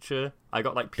the picture, I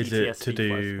got like PTSD. Is it to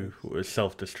do with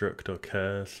self-destruct or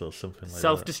curse or something like that?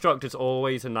 Self-destruct is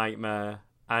always a nightmare.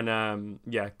 And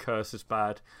yeah, curse is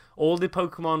bad. All the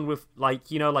Pokemon with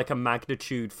like a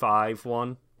magnitude 5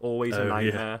 one, always a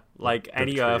nightmare. Yeah. Like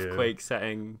any Trio. earthquake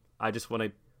setting, I just want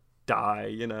to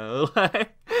die.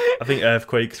 I think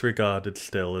Earthquake's regarded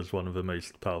still as one of the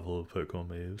most powerful Pokemon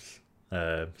moves.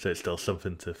 So it's still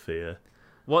something to fear.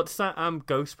 What's that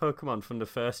ghost Pokemon from the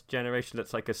first generation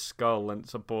that's like a skull and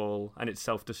it's a ball and it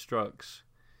self-destructs?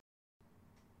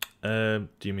 Do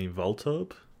you mean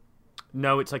Voltorb?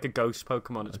 No, it's like a ghost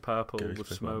Pokemon. It's purple ghost with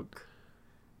Pokemon. smoke.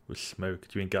 With smoke?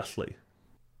 Do you mean Ghastly?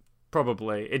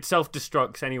 Probably. It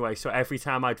self-destructs anyway, so every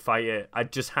time I'd fight it,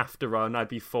 I'd just have to run. I'd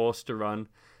be forced to run.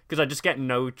 Because I just get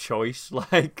no choice,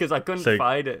 because I couldn't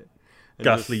fight it.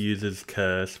 Ghastly uses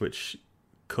Curse, which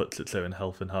cuts its own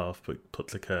health in half, but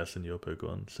puts a curse in your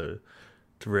Pokemon, so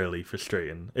it's really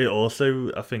frustrating. It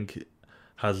also, I think,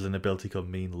 has an ability called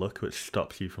Mean Luck, which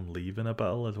stops you from leaving a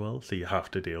battle as well, so you have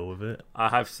to deal with it. I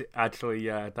have actually,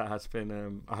 yeah, that has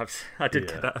been. I did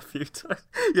get that a few times.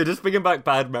 You're just bringing back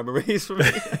bad memories for me.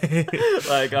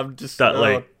 Like I'm just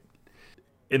that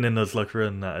in a Nuzlocke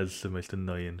run, that is the most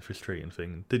annoying, frustrating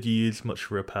thing. Did you use much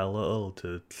Repel at all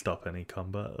to stop any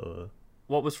combat, or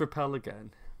what was Repel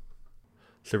again?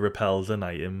 So Repel's an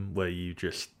item where you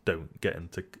just don't get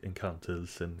into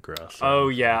encounters in grass. Oh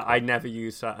yeah, I never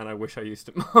used that, and I wish I used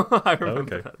it more. I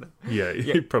remember that now. Yeah,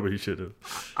 you probably should have.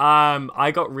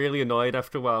 I got really annoyed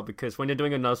after a while because when you're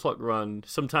doing a Nuzlocke run,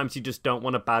 sometimes you just don't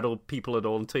want to battle people at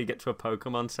all until you get to a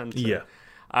Pokemon Center. Yeah.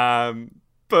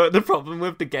 But the problem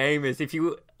with the game is if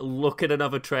you look at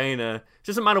another trainer, it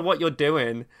doesn't matter what you're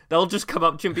doing, they'll just come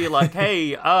up to you and be like,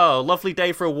 hey, lovely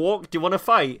day for a walk, do you want to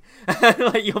fight? And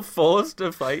like you're forced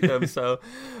to fight them. So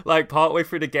like partway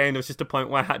through the game, there was just a point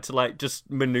where I had to like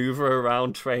just maneuver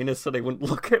around trainers so they wouldn't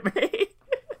look at me.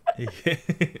 I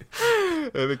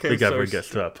think everyone gets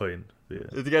to that point. Yeah.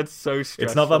 It gets so stressful.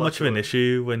 It's not that much of an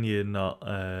issue when you're not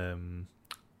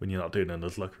doing a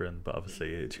Nuzlocke run, but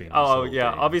obviously it changes. Oh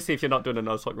yeah, obviously if you're not doing a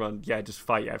Nuzlocke run, yeah, just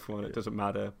fight everyone. It doesn't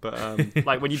matter. But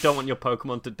like when you don't want your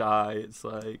Pokemon to die, it's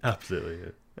like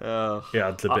absolutely. Yeah. It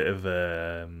adds a bit of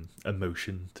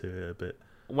emotion to it a bit.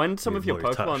 When some of your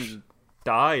Pokemon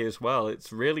die as well,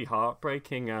 it's really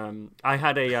heartbreaking. I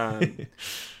had a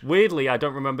weirdly, I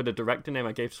don't remember the director name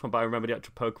I gave this one, but I remember the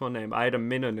actual Pokemon name. I had a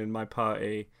Minun in my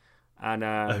party,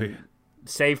 and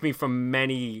saved me from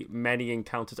many, many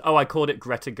encounters. Oh, I called it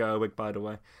Greta Gerwig, by the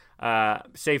way.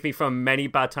 Saved me from many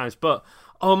bad times. But,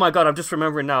 oh my god, I'm just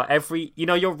remembering now.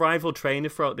 Your rival trainer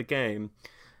throughout the game.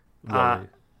 Or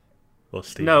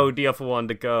Steve? No, the other one,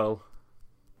 the girl.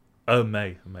 Oh,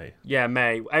 May. Yeah,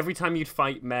 May. Every time you'd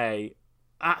fight May,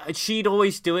 she'd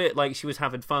always do it like she was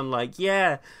having fun. Like,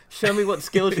 yeah, show me what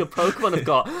skills your Pokemon have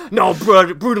got. No,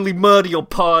 brutally murder your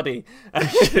party.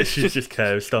 She's just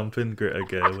cow stomping Greta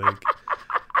Gerwig.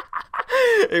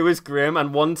 It was grim,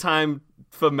 and one time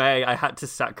for May, I had to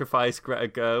sacrifice Greta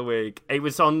Gerwig. It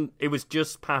was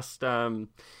just past, when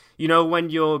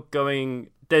you're going,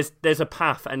 there's a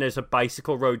path and there's a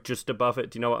bicycle road just above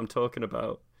it. Do you know what I'm talking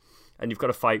about? And you've got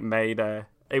to fight May there.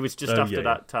 It was just after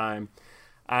that time,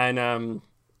 and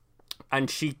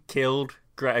she killed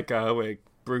Greta Gerwig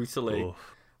brutally.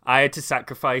 Oof. I had to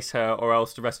sacrifice her, or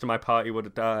else the rest of my party would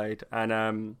have died.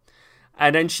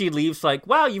 And then she leaves like,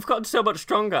 wow, you've gotten so much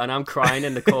stronger. And I'm crying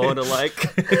in the corner like,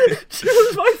 she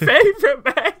was my favourite,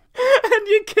 man. And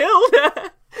you killed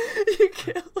her.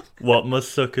 What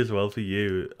must suck as well for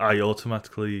you, I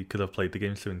automatically, because I've played the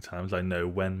game so many times, I know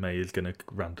when May is going to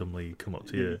randomly come up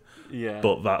to you. Yeah.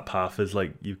 But that path is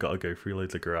like, you've got to go through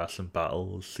loads of grass and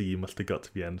battles, so you must have got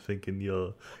to the end thinking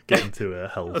you're getting to a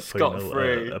health point,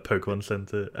 a Pokemon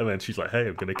Center. And then she's like, hey,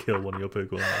 I'm going to kill one of your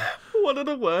Pokemon now. One of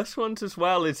the worst ones as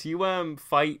well is you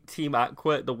fight Team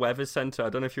Aqua at the Weather Center. I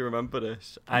don't know if you remember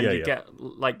this. And you get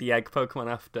like the egg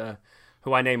Pokemon after,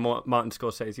 who I named Martin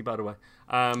Scorsese, by the way.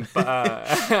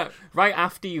 But right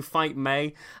after you fight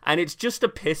May, and it's just a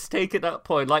piss take at that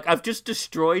point. Like, I've just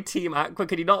destroyed Team Aqua.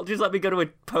 Can you not just let me go to a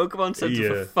Pokemon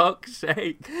Center for fuck's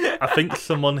sake? I think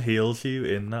someone heals you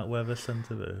in that Weather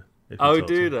Center, though. Oh,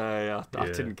 do they? I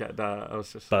didn't get that. I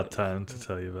was just bad time to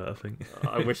tell you that, I think.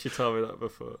 I wish you told me that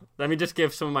before. Let me just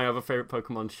give some of my other favourite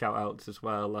Pokemon shout-outs as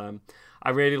well.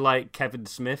 I really like Kevin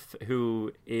Smith,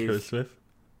 who is... Kevin Smith?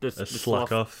 The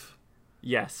Slackoff.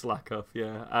 Yeah, Slackoff,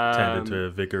 yeah. Turned into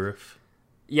a Vigoroth.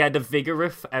 Yeah, the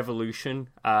Vigoroth evolution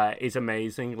is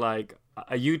amazing. Like,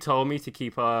 you told me to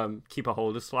keep a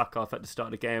hold of Slackoff at the start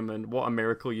of the game, and what a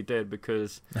miracle you did,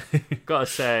 because, gotta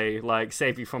say, like,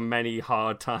 saved you from many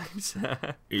hard times.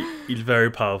 He's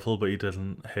very powerful, but he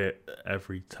doesn't hit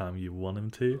every time you want him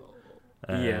to.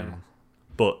 Yeah.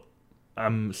 But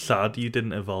I'm sad you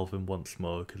didn't evolve him once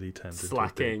more, because he turned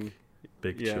Slacking. into a big...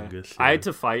 big chungus. I had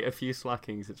to fight a few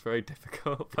slackings. It's very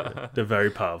difficult. They're very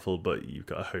powerful, but you've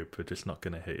got to hope they're just not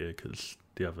going to hit you because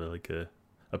they have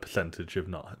a percentage of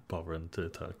not bothering to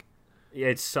attack. Yeah,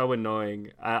 it's so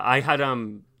annoying. I had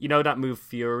you know that move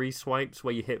Fury Swipes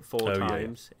where you hit 4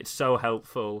 times. Yeah. It's so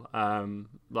helpful.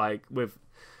 Like with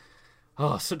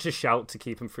such a shout to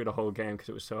keep him through the whole game because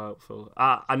it was so helpful.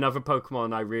 Another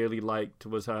Pokemon I really liked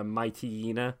was Mighty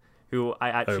Ina, who I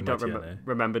actually don't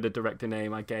remember the director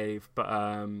name I gave, but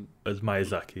as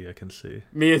Miyazaki, I can see.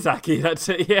 Miyazaki, that's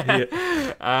it.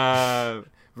 Yeah.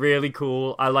 Really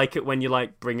cool. I like it when you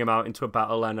like bring him out into a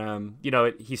battle and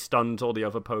he stuns all the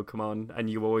other Pokemon and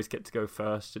you always get to go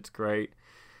first. It's great.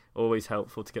 Always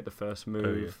helpful to get the first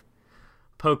move.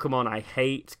 Pokemon I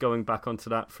hate, going back onto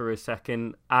that for a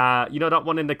second. You know that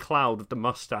one in the cloud with the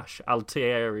mustache,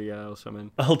 Altaria or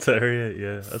something. Altaria,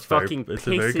 yeah. That's it's a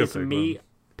very good Pokemon.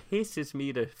 Pisses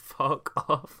me the fuck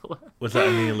off. Was that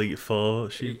in the Elite Four?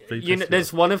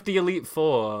 There's one of the Elite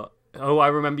Four. Oh, I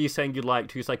remember you saying you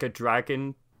liked, who's like a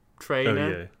dragon trainer.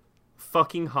 Oh, yeah.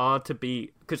 Fucking hard to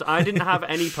beat. Because I didn't have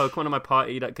any Pokemon in my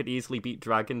party that could easily beat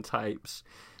dragon types.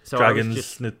 So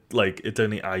Dragons, it's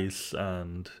only ice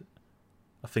and...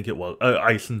 I think it was.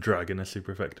 Ice and Dragon are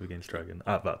super effective against Dragon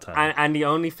at that time. And the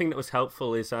only thing that was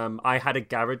helpful is I had a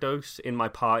Gyarados in my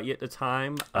party at the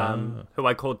time, who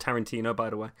I called Tarantino,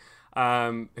 by the way.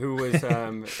 Who was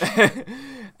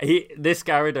this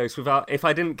Gyarados, if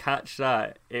I didn't catch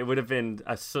that, it would have been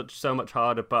so much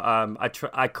harder. But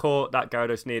I caught that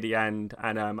Gyarados near the end,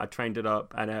 and I trained it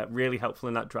up, and really helpful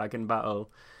in that dragon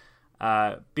battle,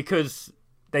 because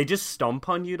they just stomp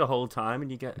on you the whole time,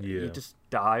 and you just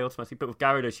die automatically. But with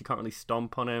Gyarados, you can't really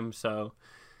stomp on him, so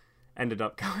ended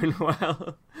up going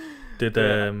well. Did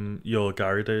your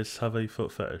Gyarados have a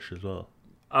foot fetish as well?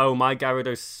 Oh, my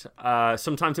Gyarados,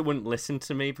 sometimes it wouldn't listen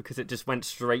to me because it just went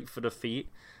straight for the feet.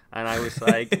 And I was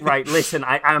like, right, listen,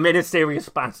 I'm in a serious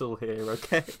battle here,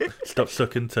 okay? Stop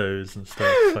sucking toes and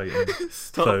start fighting.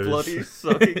 Stop foes. Bloody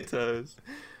sucking toes.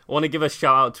 I want to give a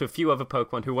shout out to a few other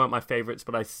Pokemon who weren't my favourites,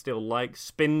 but I still like.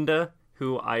 Spinder,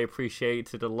 who I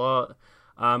appreciated a lot.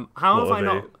 How have I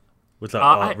not... Was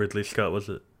that Ridley Scott, was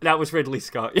it? That was Ridley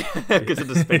Scott, yeah, because of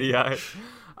the spinny eye.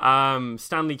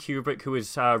 Stanley Kubrick, who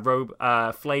is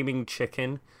Flaming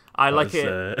Chicken. I like it.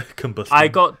 I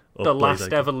got the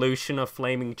last evolution of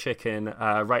Flaming Chicken.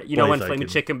 Right, when Flaming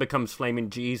Chicken becomes Flaming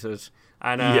Jesus,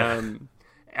 and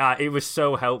it was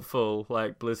so helpful.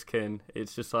 Like Blizzkin,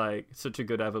 it's just like such a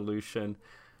good evolution.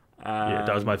 Yeah,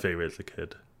 that was my favorite as a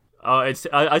kid. Oh,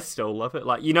 I still love it.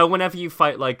 Like whenever you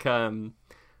fight like the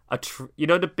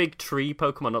big tree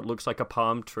Pokemon that looks like a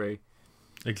palm tree.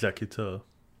 Executor.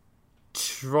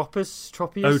 Tropius? Oh,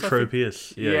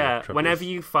 Tropius. Yeah, Tropius. Whenever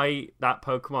you fight that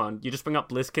Pokemon, you just bring up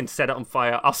Blizzkin, set it on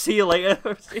fire. I'll see you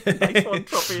later. See you next one,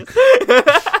 Tropius.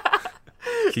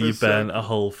 So you burn a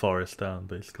whole forest down,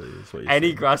 basically, is what you're Any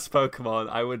saying. grass Pokemon,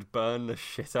 I would burn the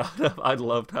shit out of. I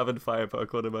loved having fire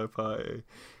Pokemon in my party. It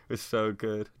was so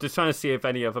good. Just trying to see if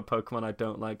any other Pokemon I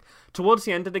don't like. Towards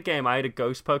the end of the game, I had a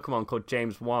ghost Pokemon called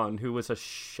James 1, who was a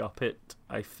Shuppet,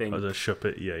 I think. Oh, a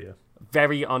Shuppet, yeah.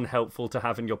 Very unhelpful to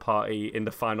have in your party in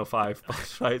the final 5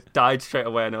 boss fight. Died straight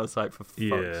away, and I was like, for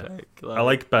fuck's sake. Like, I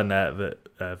like Banette that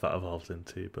evolves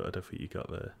into, but I don't think you got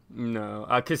there. No,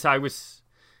 because I was...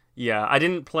 Yeah, I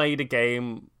didn't play the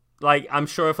game... Like, I'm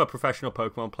sure if a professional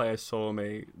Pokemon player saw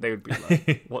me, they would be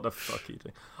like, what the fuck are you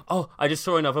doing? Oh, I just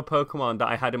saw another Pokemon that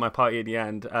I had in my party at the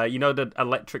end. The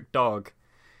electric dog?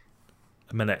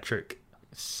 Manectric.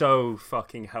 So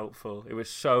fucking helpful. It was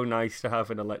so nice to have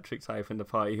an electric type in the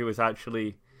party who was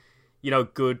actually,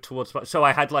 good towards... So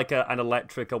I had like an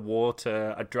electric, a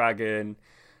water, a dragon,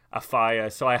 a fire.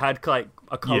 So I had like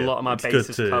a lot of my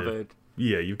bases covered.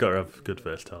 Yeah, you've got to have good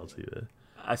versatility there.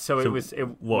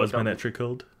 What was Manectric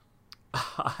called?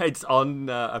 It's on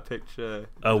a picture.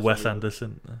 Oh, Wes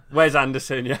Anderson. Wes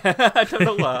Anderson, yeah. I don't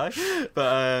know why.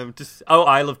 But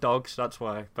I love dogs, that's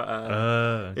why.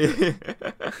 But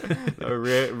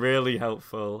really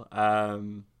helpful.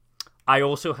 I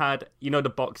also had,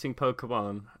 the boxing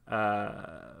Pokemon,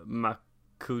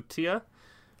 Makutia.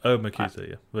 Oh, Makuta,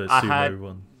 yeah. The sumo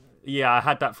one. Yeah, I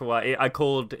had that for a while. I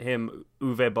called him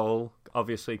Uwe Boll,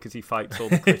 obviously, because he fights all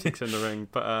the critics in the ring.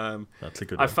 But that's a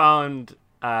good I one. found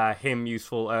him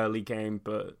useful early game,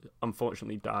 but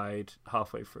unfortunately died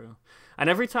halfway through. And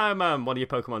every time one of your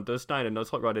Pokemon does die in a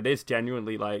Nuzlocke run, it is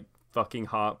genuinely like fucking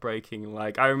heartbreaking.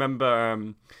 Like I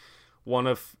remember one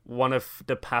of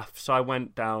the paths I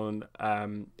went down,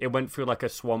 it went through like a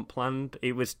swampland.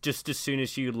 It was just as soon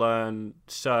as you learn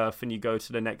surf and you go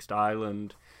to the next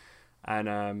island.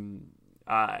 And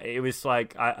It was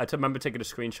like I remember taking a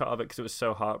screenshot of it because it was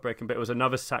so heartbreaking. But it was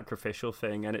another sacrificial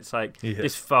thing, and it's like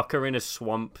this fucker in a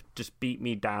swamp just beat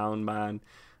me down, man,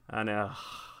 and it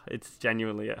hurts.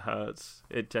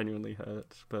 It genuinely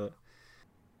hurts. But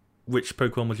which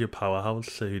Pokemon was your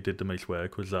powerhouse? So who did the most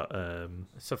work? Was that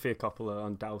Sofia Coppola,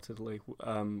 undoubtedly.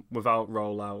 Without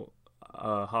rollout,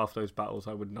 half those battles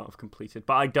I would not have completed.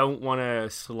 But I don't want to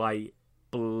slight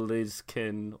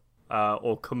Blizzkin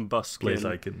or Combuskin.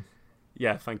 Blaziken.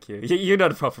 Yeah, thank you. You know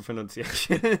the proper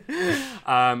pronunciation.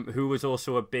 Who was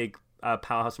also a big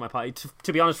powerhouse of my party.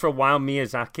 To be honest, for a while,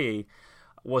 Miyazaki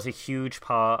was a huge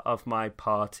part of my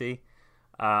party.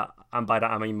 And by that,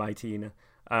 I mean my Tina.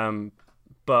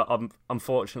 But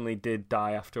unfortunately did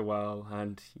die after a while.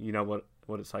 And you know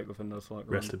what it's like with a Nuzlocke.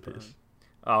 Rest in peace.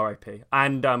 R.I.P.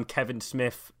 And Kevin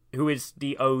Smith, who is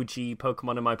the OG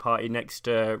Pokemon in my party next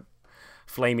to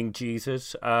Flaming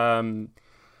Jesus. I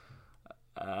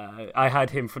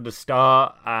had him from the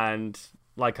start, and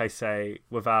like I say,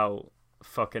 without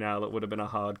fucking hell, it would have been a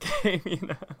hard game. You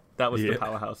know, that was the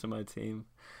powerhouse of my team.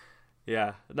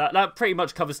 Yeah, that pretty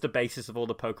much covers the basis of all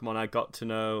the Pokemon I got to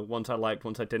know. Ones I liked,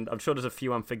 ones I didn't. I'm sure there's a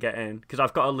few I'm forgetting because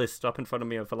I've got a list up in front of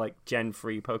me of like Gen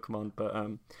 3 Pokemon, but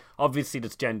obviously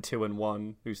there's Gen 2 and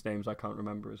 1 whose names I can't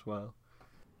remember as well.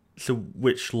 So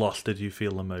which loss did you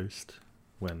feel the most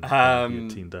when your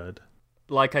team died?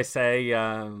 Like I say,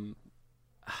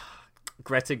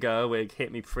 Greta Gerwig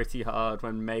hit me pretty hard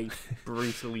when May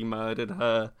brutally murdered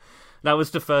her. That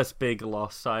was the first big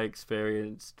loss I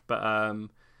experienced. But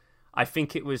I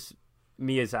think it was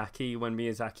Miyazaki when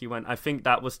Miyazaki went. I think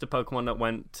that was the Pokemon that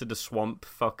went to the swamp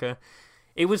fucker.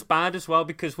 It was bad as well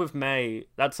because with May,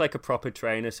 that's like a proper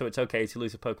trainer, so it's okay to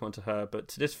lose a Pokemon to her. But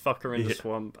to this fucker in the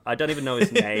swamp, I don't even know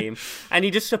his name. And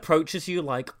he just approaches you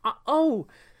like, oh,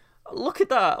 look at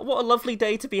that. What a lovely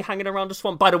day to be hanging around the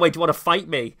swamp. By the way, do you want to fight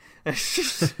me?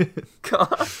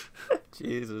 God.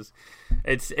 Jesus.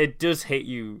 It does hit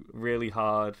you really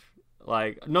hard.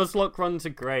 Like, Nuzlocke runs are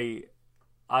great,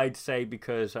 I'd say,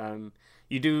 because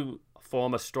you do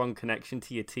form a strong connection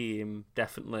to your team,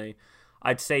 definitely.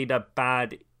 I'd say they're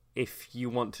bad if you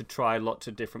want to try lots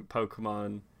of different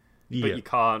Pokemon, but you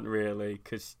can't really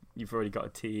because you've already got a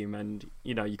team and,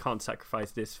 you know, you can't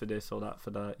sacrifice this for this or that for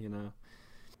that, you know.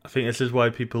 I think this is why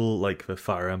people like the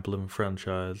Fire Emblem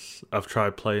franchise. I've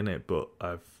tried playing it, but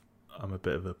I'm a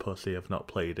bit of a pussy. I've not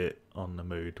played it on the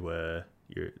mode where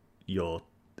you're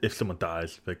if someone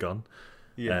dies, they're gone.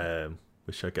 Yeah.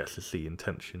 Which I guess is the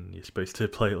intention. You're supposed to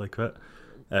play it like that.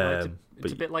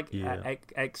 It's a bit like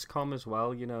XCOM as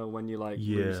well, you know, when you like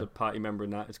lose a party member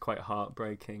and that, it's quite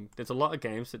heartbreaking. There's a lot of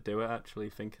games that do it, actually,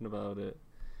 thinking about it.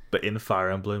 But in Fire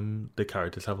Emblem, the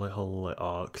characters have like whole like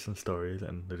arcs and stories,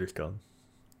 and they're just gone.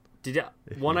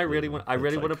 I really want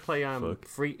to play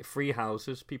free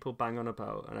houses people bang on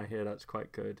about, and I hear that's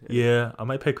quite good. Yeah, I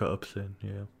might pick it up soon.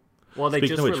 Yeah. Well,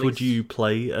 Speaking of which, would you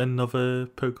play another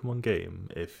Pokemon game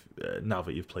if now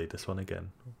that you've played this one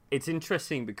again? It's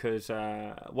interesting because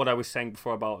what I was saying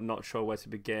before about not sure where to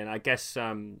begin, I guess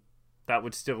that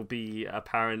would still be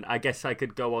apparent. I guess I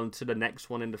could go on to the next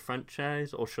one in the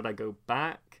franchise, or should I go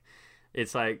back?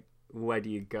 It's like, where do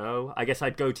you go? I guess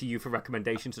I'd go to you for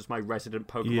recommendations as my resident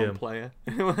Pokemon player.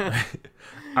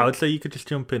 I would say you could just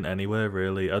jump in anywhere,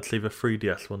 really. I'd say the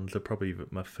 3DS ones are probably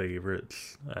my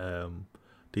favourites.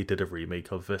 They did a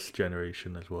remake of this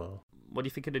generation as well. What do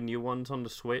you think of the new ones on the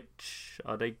Switch?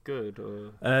 Are they good?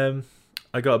 Or?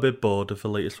 I got a bit bored of the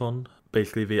latest one.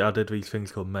 Basically, they added these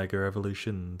things called Mega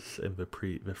Evolutions in the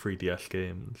 3DS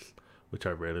games, which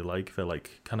I really like. They're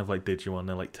like kind of like Digimon.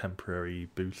 They're like temporary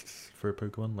boosts for a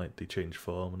Pokemon. Like they change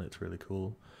form and it's really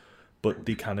cool. But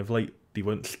they kind of like they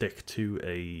won't stick to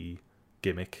a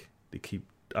gimmick. They keep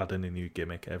adding a new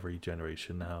gimmick every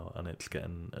generation now, and it's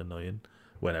getting annoying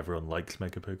when everyone likes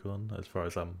Mega Pokemon, as far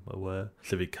as I'm aware.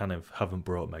 So they kind of haven't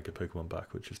brought Mega Pokemon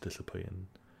back, which is disappointing.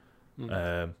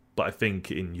 But I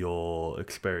think in your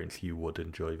experience, you would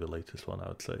enjoy the latest one, I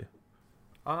would say.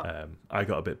 I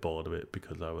got a bit bored of it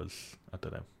because I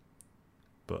don't know.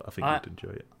 But I think you'd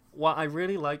enjoy it. Well, I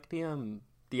really like the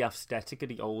aesthetic of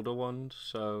the older ones,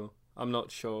 so I'm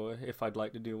not sure if I'd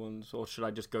like to do ones, or should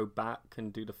I just go back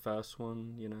and do the first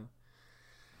one, you know?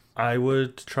 I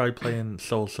would try playing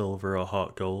Soul Silver or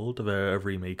Heart Gold. They're a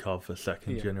remake of the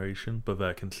second generation, but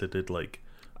they're considered like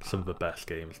some of the best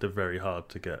games. They're very hard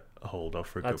to get a hold of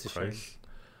for a good price.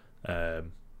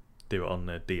 They were on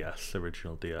the DS,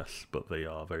 original DS, but they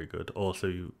are very good.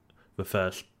 Also, the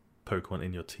first Pokemon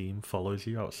in your team follows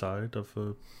you outside of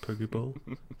a Pokeball.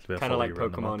 So kind of like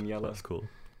Pokemon Yellow. That's cool.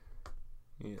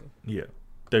 Yeah.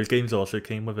 Those games also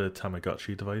came with a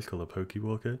Tamagotchi device called a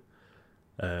Pokewalker.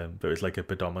 But it was like a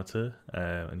pedometer,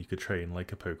 and you could train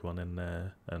like a Pokemon in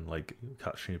there and like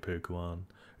catch new Pokemon.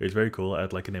 It was very cool. It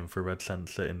had like an infrared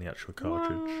sensor in the actual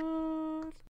cartridge.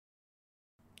 What?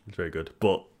 It's very good,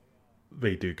 but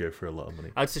they do go for a lot of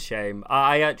money. That's a shame.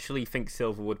 I actually think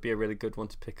Silver would be a really good one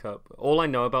to pick up. All I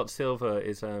know about Silver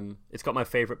is it's got my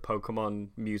favorite Pokemon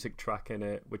music track in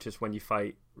it, which is when you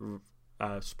fight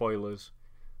spoilers.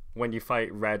 When you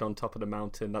fight Red on top of the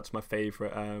mountain, that's my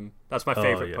favorite. That's my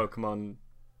favorite Pokemon,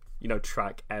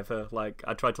 track ever. Like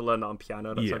I tried to learn that on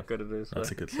piano. That's how good it is.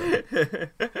 That's a good song.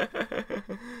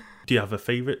 Do you have a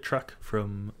favorite track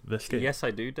from this game? Yes,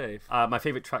 I do, Dave. My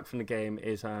favorite track from the game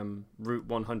is Route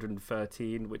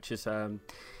 113, which is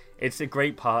it's a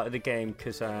great part of the game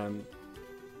because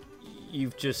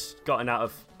you've just gotten out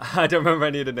of I don't remember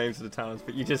any of the names of the towns,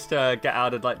 but you just get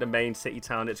out of like the main city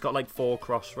town. It's got like 4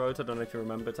 crossroads. I don't know if you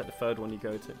remember. It's like the third one you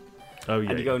go to. Oh yeah.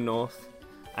 And you go north,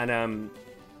 and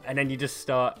then you just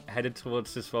start headed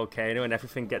towards this volcano, and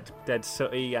everything gets dead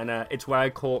sooty. And it's where I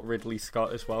caught Ridley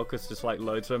Scott as well, because there's like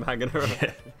loads of them hanging around.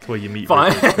 Yeah, it's where you meet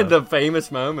Ridley Scott. The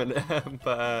famous moment.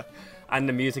 But and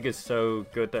the music is so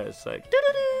good that it's like.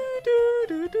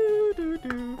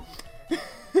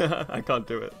 I can't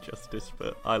do it justice,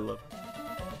 but I love it.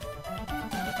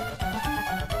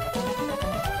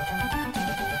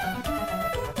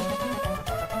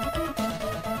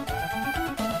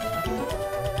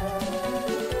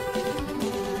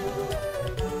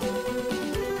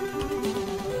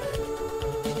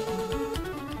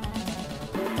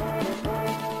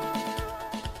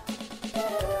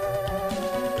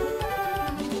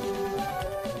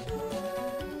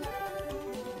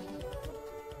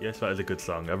 Yes, that is a good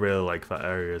song. I really like that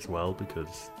area as well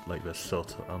because like there's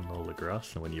soot on all the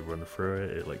grass, and when you run through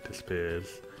it, it like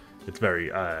disappears. It's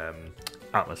very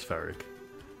atmospheric,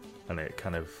 and it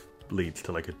kind of leads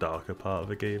to like a darker part of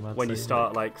the game. When you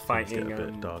start like fighting, get a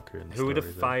bit darker in the who are the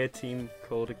story fire team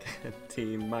called again?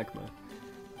 Team Magma.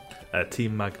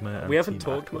 Team Magma. And we haven't Team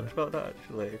talked Aqua. much about that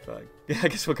actually, but I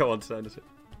guess we'll go on to that.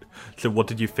 So, what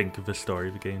did you think of the story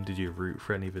of the game? Did you root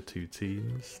for any of the two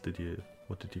teams?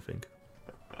 What did you think?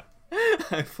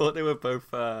 I thought they were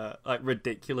both like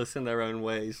ridiculous in their own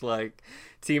ways. Like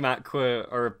Team Aqua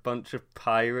are a bunch of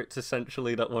pirates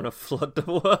essentially that want to flood the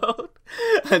world,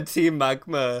 and Team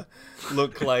Magma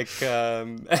look like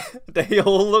they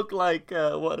all look like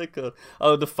what are they called?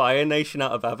 Oh, the Fire Nation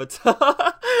out of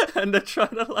Avatar, and they're trying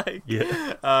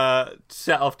to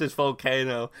set off this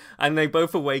volcano, and they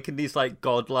both awaken these like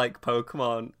godlike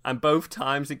Pokemon, and both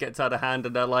times it gets out of hand,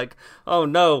 and they're like, oh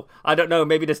no, I don't know,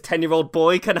 maybe this 10-year-old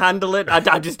boy can handle it.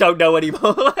 I just don't know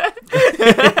anymore.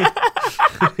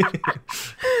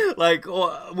 Like,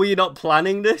 were you not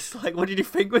planning this? Like, what did you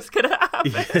think was gonna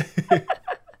happen? Yeah.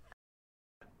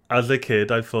 As a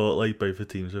kid, I thought like both the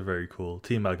teams were very cool.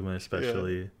 Team Magma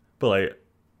especially. Yeah. But like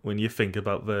when you think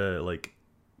about the like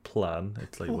plan,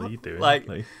 it's like, what are you doing? Like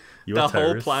you the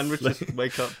whole plan was just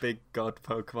wake up big god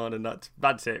Pokemon, and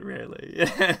that's it really.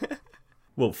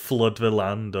 Well, flood the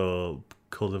land or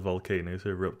cause a volcano to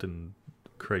erupt and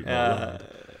create more land.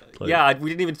 Like, we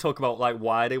didn't even talk about like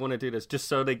why they want to do this. Just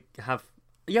so they have.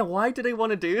 Yeah, why do they want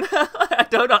to do that? I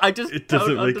don't know. It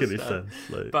doesn't make any sense.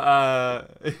 Like, but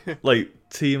like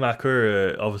Team Aqua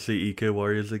are obviously eco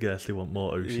warriors. I guess they want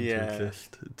more ocean to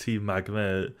exist. Team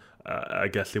Magma, I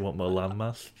guess they want more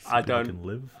landmass. So people can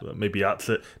live. Maybe that's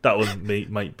it. That one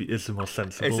is the more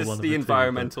sensible one. Is this the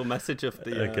environmental message of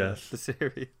the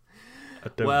series? I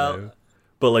don't know.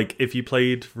 But like, if you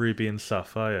played Ruby and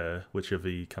Sapphire, which are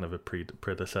the kind of a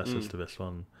predecessors to this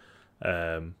one,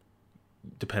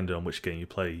 depending on which game you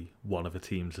play, one of the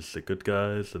teams is the good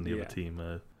guys, and the other team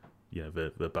are,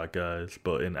 the bad guys.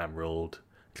 But in Emerald,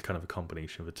 it's kind of a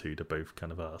combination of the two. They're both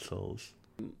kind of assholes.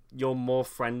 You're more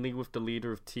friendly with the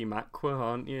leader of Team Aqua,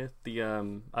 aren't you? The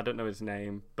I don't know his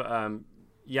name, but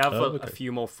you have a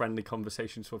few more friendly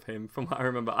conversations with him, from what I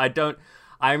remember.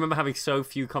 I remember having so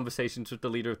few conversations with the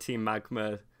leader of Team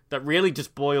Magma that really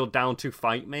just boiled down to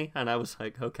fight me, and I was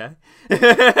like, okay.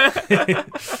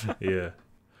 Yeah.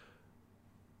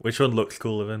 Which one looks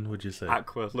cooler then, would you say?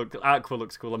 Aqua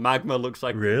looks cooler. Magma looks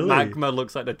like... Really? Magma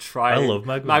looks like they're trying... I love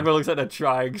Magma. Magma looks like they're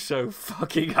trying so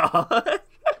fucking hard.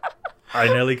 I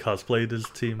nearly cosplayed as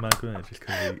Team Magma.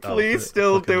 Please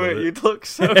still do it. You'd look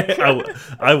so good.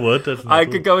 I would. I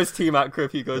could go as Team Aqua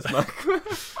if you go as Magma.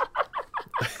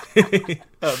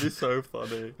 That'd be so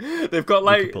funny. They've got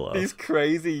like these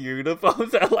crazy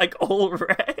uniforms that are like all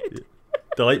red.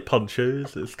 They're like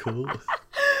ponchos. It's cool.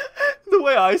 The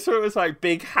way I saw it was like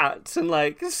big hats and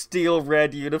like steel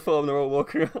red uniform. They're all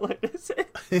walking around like this.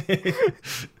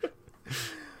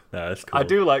 No, that's cool. I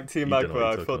do like Team You don't know what Magma. you're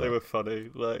I thought talking they about. were funny.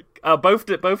 Like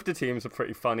both the teams are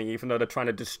pretty funny, even though they're trying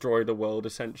to destroy the world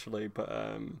essentially. But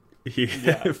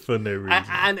Yeah, for no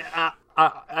reason.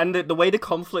 and the way the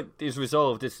conflict is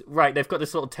resolved is right. They've got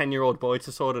this little 10-year-old boy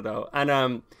to sort it out,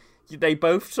 and they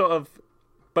both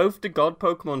the god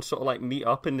Pokemon sort of like meet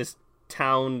up in this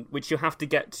town, which you have to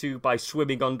get to by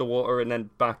swimming underwater and then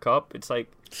back up. It's like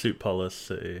Super8Bit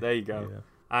City. there you go. Yeah.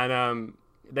 And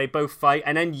they both fight,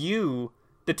 and then you,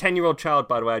 the 10-year-old child,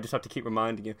 by the way, I just have to keep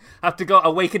reminding you, have to go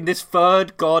awaken this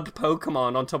third god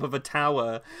Pokemon on top of a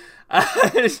tower.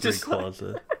 It's just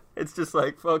it's just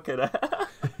like fucking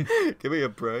give me a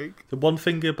break. The one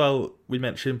thing about, we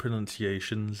mentioned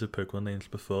pronunciations of Pokemon names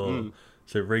before.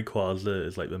 So Rayquaza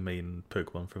is like the main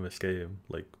Pokemon from this game,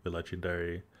 like the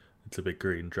legendary. It's a big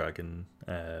green dragon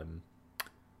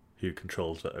who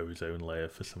controls the ozone layer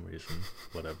for some reason.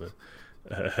 Whatever.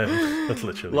 That's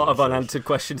literally A lot of what it says. unanswered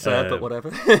questions there, but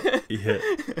whatever. Yeah.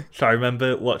 So I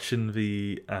remember watching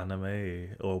the anime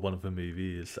or one of the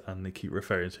movies, and they keep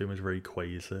referring to him as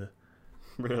Rayquaza.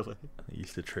 Really? It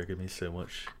used to trigger me so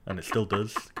much, and it still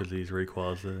does because he's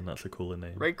Rayquaza, and that's a cooler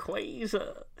name.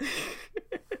 Rayquaza.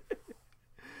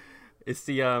 Is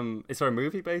there a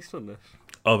movie based on this?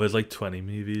 Oh, there's like 20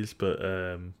 movies, but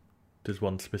there's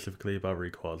one specifically about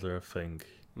Rayquaza, I think,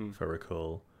 if I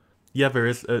recall. Yeah, there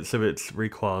is. So it's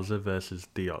Rayquaza versus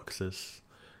Deoxys.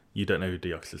 You don't know who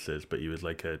Deoxys is, but he was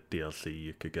like a DLC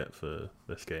you could get for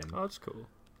this game. Oh, that's cool.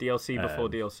 DLC before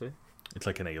DLC. It's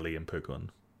like an alien Pokemon.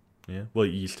 Yeah. Well,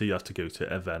 you used to have to go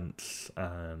to events,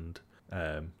 and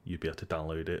you'd be able to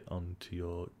download it onto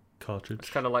your cartridge. It's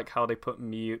kind of like how they put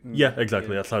Mew. Yeah,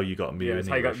 exactly. That's how you got Mew in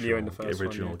the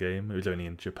original game. It was only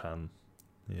in Japan.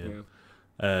 Yeah.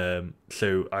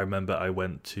 So I remember I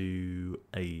went to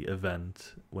a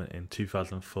event in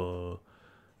 2004.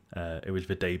 It was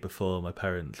the day before my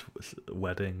parents'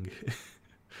 wedding.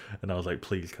 And I was like,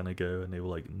 please, can I go? And they were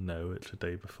like, no, it's the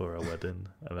day before our wedding.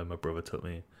 And then my brother took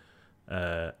me.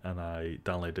 And I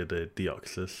downloaded a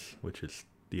Deoxys, which is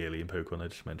the alien Pokemon I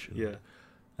just mentioned.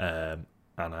 Yeah.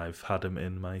 And I've had him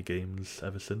in my games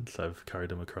ever since. I've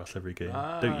carried him across every game.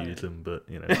 Don't use him, but,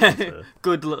 you know.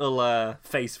 Good little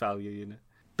face value, you know.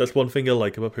 That's one thing I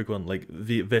like about Pokemon. Like,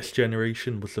 this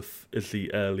generation is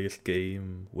the earliest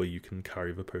game where you can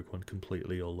carry the Pokemon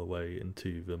completely all the way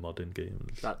into the modern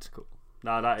games. That's cool.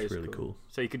 No, that is really cool.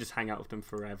 So you could just hang out with them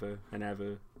forever and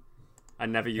ever,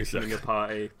 and never use them in your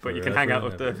party, but you can hang out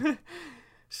with them.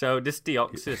 So this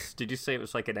Deoxys, did you say it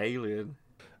was like an alien?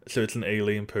 So it's an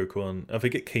alien Pokemon. I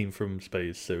think it came from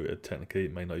space, so technically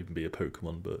it might not even be a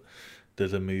Pokemon, but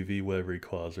there's a movie where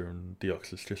Rayquaza and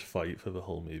Deoxys just fight for the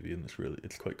whole movie, and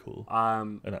it's quite cool.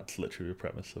 And that's literally the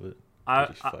premise of it.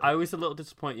 I was a little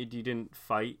disappointed you didn't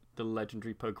fight the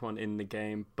legendary Pokemon in the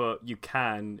game, but you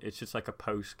can. It's just like a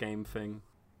post-game thing.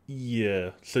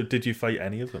 Yeah. So did you fight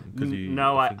any of them?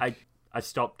 No, I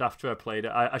stopped after I played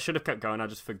it. I should have kept going. I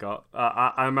just forgot.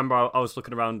 I remember I was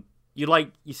looking around. You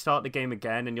start the game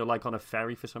again, and you're like on a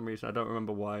ferry for some reason. I don't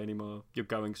remember why anymore. You're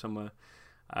going somewhere.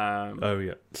 Oh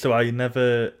yeah. So I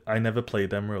never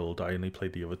played Emerald. I only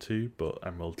played the other two, but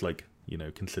Emerald, like, you know,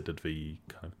 considered the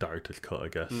kind of director's cut, I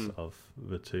guess, of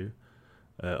the two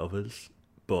others.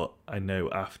 But I know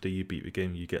after you beat the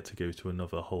game, you get to go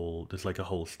to there's like a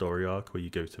whole story arc where you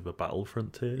go to the battle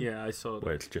frontier. Yeah, I saw that.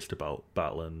 Where it's just about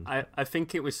battling. I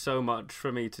think it was so much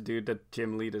for me to do the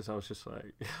gym leaders. I was just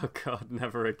like, oh god,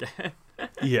 never again.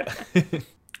 Yeah.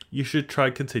 You should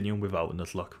try continuing without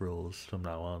Nuzlocke rules from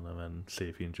now on, and then see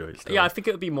if you enjoy it still. Yeah, I think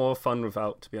it would be more fun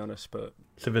without, to be honest. But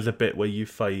so there's a bit where you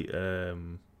fight.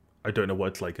 I don't know what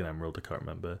it's like in Emerald. I can't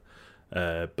remember.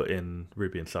 But in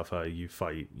Ruby and Sapphire, you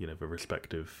fight, you know, the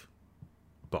respective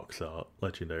box art,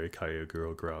 legendary Kyogre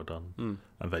or Groudon,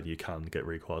 and then you can get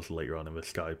Rayquaza later on in the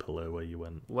Sky Pillar where you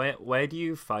went. Where do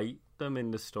you fight them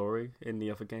in the story in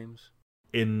the other games?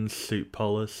 In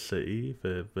Super8Bit City,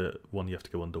 the one you have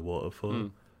to go underwater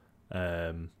for.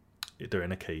 They're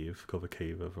in a cave called the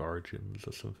Cave of Origins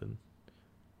or something.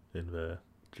 In there,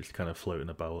 just kind of floating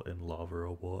about in lava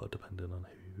or water, depending on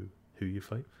who you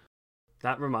fight.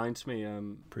 That reminds me.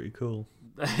 Pretty cool.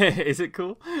 Is it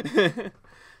cool?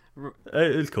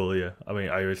 It's cool, yeah. I mean,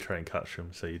 I always try and catch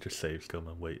them, so you just save scum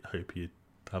and wait. Hope you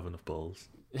have enough balls.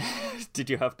 Did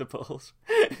you have the balls?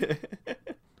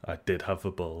 I did have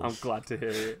the balls. I'm glad to hear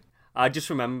it. I just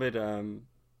remembered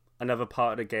another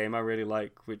part of the game I really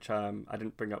like, which I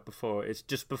didn't bring up before. It's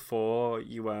just before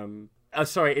you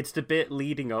it's the bit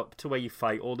leading up to where you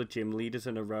fight all the gym leaders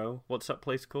in a row. What's that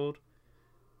place called?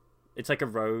 It's like a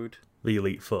road. The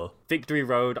Elite Four. Victory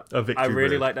Road. Oh, Victory I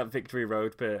really Road. like that Victory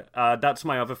Road bit. That's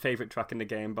my other favourite track in the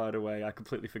game, by the way. I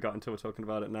completely forgot until we're talking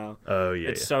about it now. Oh, yeah.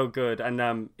 It's so good.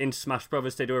 And in Smash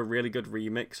Brothers, they do a really good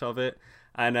remix of it.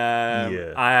 And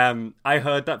I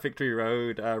heard that Victory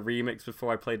Road remix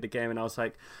before I played the game, and I was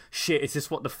like, shit, is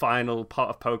this what the final part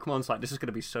of Pokemon's like? This is going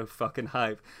to be so fucking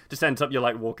hype. Just ends up you're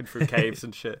like walking through caves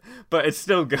and shit. But it's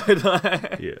still good.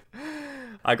 Yeah.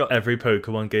 I got Every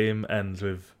Pokemon game ends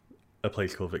with a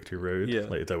place called Victory Road. Yeah.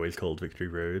 Like, it's always called Victory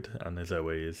Road, and it's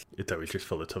always just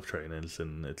full of tough trainers,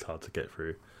 and it's hard to get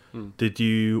through.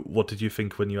 What did you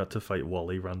think when you had to fight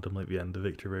Wally randomly at the end of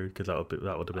Victory Road? Because that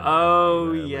would have been.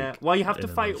 Oh yeah. Like, well, you have to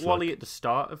in fight another Wally slug. at the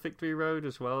start of Victory Road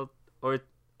as well, or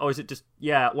is it just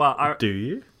Well, Do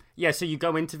you? yeah. So you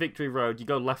go into Victory Road, you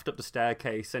go left up the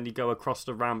staircase, and you go across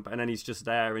the ramp, and then he's just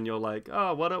there, and you're like,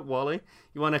 oh, what up, Wally?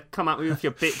 You want to come at me with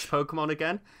your bitch Pokemon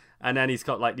again? And then he's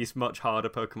got like these much harder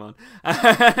Pokemon.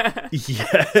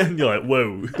 Yeah, and you're like,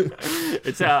 whoa.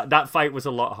 It's that fight was a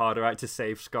lot harder. I had to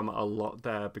save Scum a lot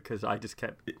there because I just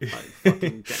kept like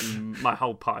fucking getting my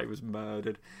whole party was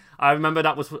murdered. I remember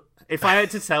that was if I had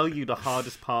to tell you the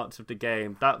hardest parts of the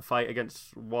game, that fight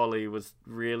against Wally was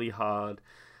really hard,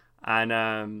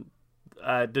 and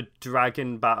the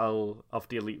dragon battle of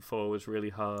the Elite Four was really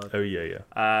hard. Oh yeah.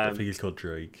 I think he's called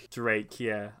Drake. Drake,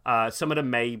 yeah. Some of the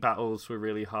May battles were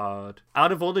really hard.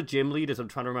 Out of all the gym leaders, I'm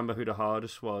trying to remember who the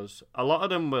hardest was. A lot of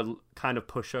them were kind of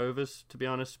pushovers, to be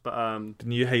honest. But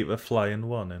Didn't you hate the flying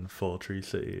one in Fortree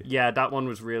City? yeah, that one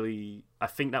was really. I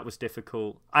think that was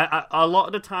difficult. I a lot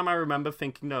of the time I remember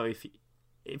thinking, no, if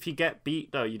you get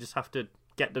beat though, you just have to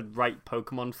get the right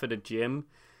Pokemon for the gym.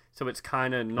 So it's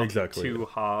kind of not too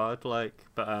hard, like,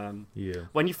 but Yeah.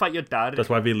 when you fight your dad, That's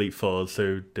why the Elite Four is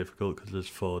so difficult, because there's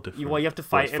 4 different. you have to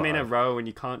fight him in a five. row, and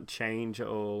you can't change at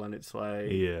all, and it's like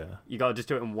Yeah. you gotta just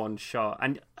do it in one shot,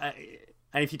 and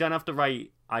if you don't have the right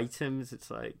items,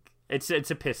 it's like it's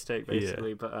a piss take basically.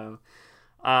 Yeah. But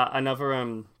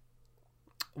another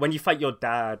when you fight your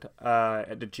dad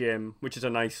at the gym, which is a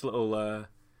nice little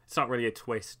it's not really a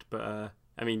twist, but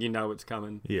I mean, you know it's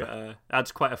coming. Yeah. But,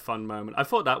 that's quite a fun moment. I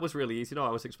thought that was really easy, though.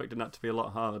 I was expecting that to be a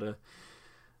lot harder.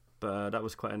 But that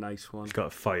was quite a nice one. It's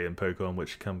got fighting Pokemon,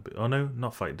 which can be. Oh no,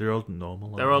 not fighting. They're all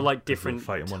normal. They're all aren't like they? There's different a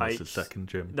fighting one that's the types. second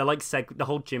gym. They're like the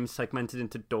whole gym's segmented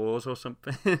into doors or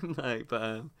something. like,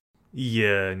 but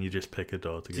Yeah, and you just pick a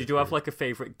door to get. did you have through. like a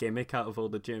favorite gimmick out of all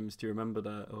the gyms? Do you remember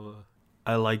that? Or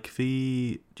I like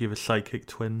the. Do you have a Psychic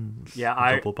Twins? Yeah,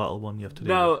 double battle one you have to do.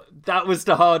 no, that was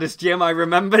the hardest gym. I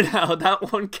remember now.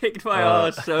 That one kicked my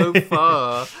ass so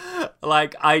far.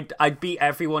 Like I'd beat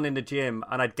everyone in the gym,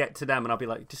 and I'd get to them, and I'd be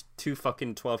like, just 2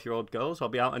 fucking 12-year-old girls. I'll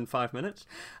be out in 5 minutes,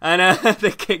 and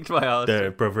they kicked my ass. They're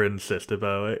brother and sister,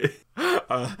 by the way.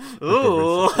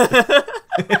 Ooh.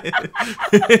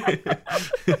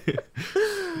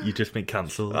 You just been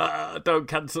cancelled. Don't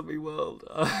cancel me, world.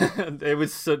 It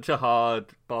was such a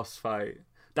hard boss fight.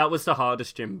 That was the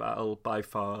hardest gym battle by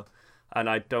far, and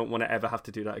I don't want to ever have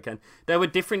to do that again. There were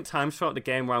different times throughout the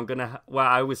game where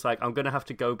I was like, I'm gonna have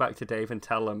to go back to Dave and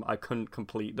tell him I couldn't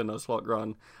complete the Nuzlocke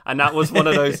run, and that was one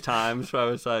of those times where I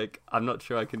was like, I'm not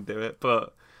sure I can do it,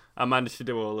 but I managed to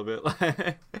do all of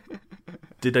it.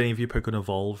 Did any of you Pokemon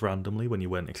evolve randomly when you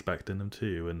weren't expecting them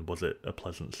to, and was it a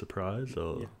pleasant surprise?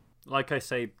 Or Yeah. Like I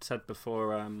said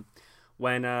before,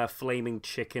 when Flaming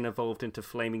Chicken evolved into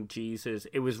Flaming Jesus,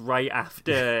 it was right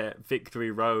after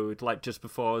Victory Road, like just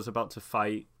before I was about to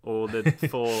fight all the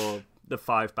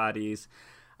 5 baddies,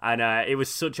 and it was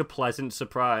such a pleasant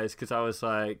surprise because I was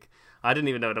like, I didn't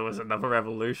even know there was another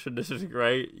evolution. This is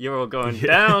great. You're all going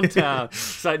downtown.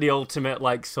 It's like the ultimate,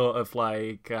 like, sort of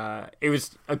like, it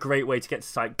was a great way to get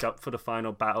psyched up for the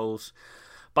final battles.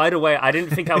 By the way, I didn't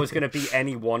think I was going to beat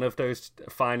any one of those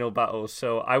final battles,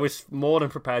 so I was more than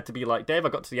prepared to be like, Dave, I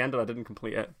got to the end and I didn't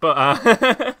complete it.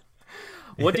 But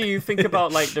what do you think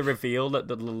about like the reveal that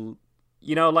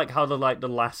like how the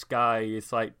last guy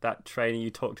is like that trainer you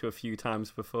talked to a few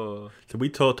times before? So we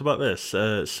talked about this.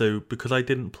 So because I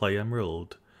didn't play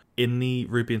Emerald, in the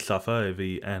Ruby and Sapphire,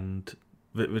 the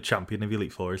champion of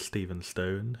Elite Four is Steven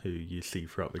Stone, who you see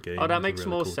throughout the game. Oh, that He's a makes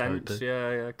really more cool sense. character.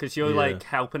 Yeah, because you're like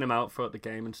helping him out throughout the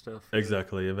game and stuff.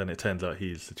 Exactly, and then it turns out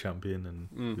he's the champion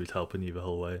and he was helping you the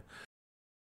whole way.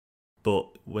 But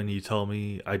when you told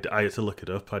me, I had to look it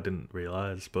up. I didn't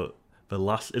realise, but the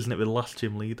last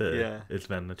gym leader? Yeah. Is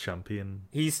then the champion.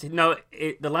 The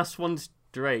last one's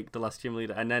Drake, the last gym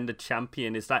leader, and then the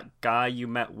champion is that guy you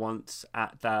met once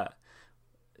at that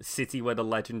city where the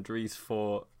legendaries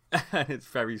fought. And it's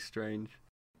very strange.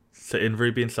 So in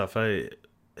Ruby and Sapphire,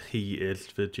 he is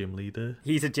the gym leader.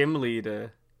 He's a gym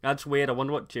leader. That's weird. I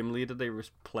wonder what gym leader they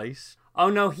replaced. Oh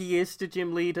no, he is the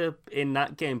gym leader in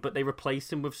that game, but they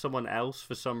replaced him with someone else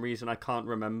for some reason I can't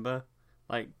remember.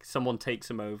 Like someone takes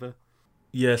him over.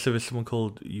 Yeah, so there's someone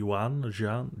called Juan.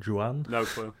 No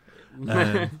clue.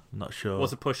 Not sure.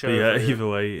 Was a pushover. But yeah, either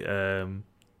way.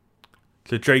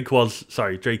 So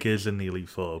Drake is in the Elite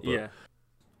Four, but Yeah.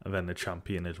 and then the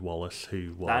champion is Wallace,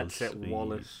 who was That's it, the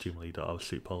Wallace. gym leader of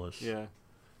Super Police. Yeah.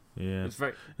 Yeah. It's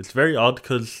It's very odd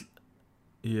because,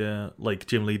 yeah, like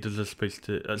gym leaders are supposed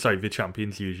to. The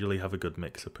champions usually have a good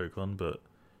mix of Pokemon, but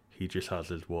he just has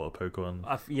his water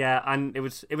Pokemon. yeah, and it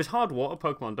was hard water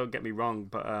Pokemon. Don't get me wrong,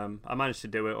 but I managed to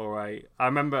do it all right. I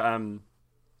remember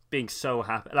being so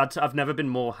happy. I've never been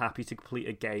more happy to complete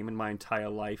a game in my entire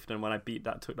life than when I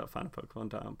took that final Pokemon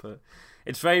down. But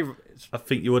I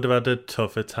think you would have had a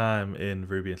tougher time in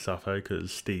Ruby and Sapphire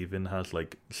because Steven has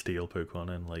like steel Pokemon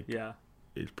and like yeah.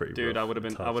 It's pretty Dude, rough. I would have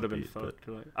been beat, fucked.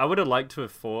 Like, I would have liked to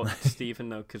have fought Steven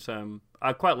though, because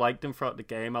I quite liked him throughout the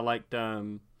game. I liked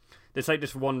there's like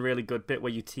this one really good bit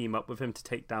where you team up with him to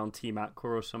take down Team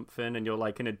Aqua or something, and you're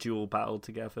like in a duel battle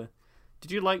together.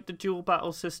 Did you like the duel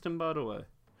battle system, by the way?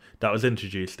 That was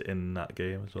introduced in that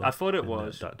game as well. I thought it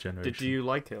was. That generation. Did you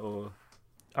like it or?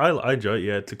 I enjoy it.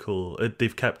 Yeah, it's a cool.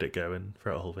 They've kept it going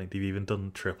throughout the whole thing. They've even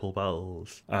done triple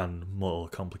battles and more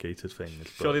complicated things.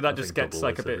 Surely that just gets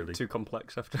like a bit too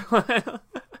complex after a while.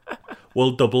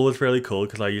 Well, double was really cool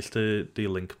because I used to do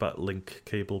link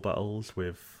cable battles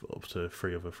with up to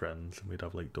 3 other friends, and we'd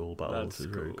have like dual battles.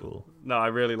 It's really cool. No, I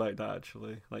really like that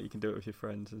actually. Like you can do it with your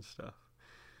friends and stuff.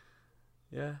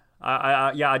 Yeah,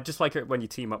 I just like it when you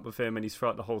team up with him and he's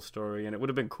throughout the whole story. And it would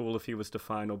have been cool if he was the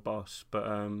final boss,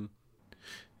 but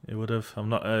it would have. I'm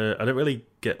not. I don't really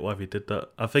get why he did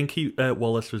that. I think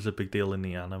Wallace was a big deal in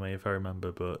the anime, if I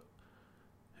remember, but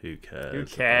who cares? Who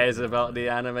cares about the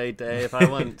anime, Dave? I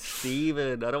want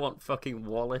Steven. I don't want fucking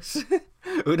Wallace.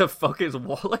 Who the fuck is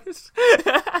Wallace?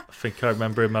 I think I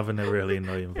remember him having a really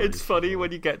annoying voice. It's funny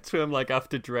when you get to him like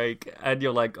after Drake and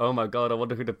you're like, oh my god, I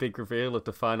wonder who the big reveal of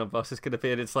the final boss is going to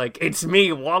be. And it's like, it's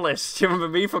me, Wallace. Do you remember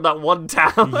me from that one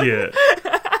town?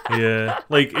 Yeah.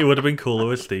 Like, it would have been cooler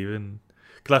with Steven.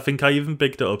 Because I think I even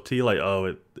bigged it up to you, like,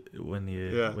 when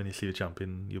you see the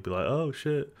champion, you'll be like, oh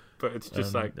shit. But it's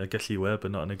just like, I guess you were,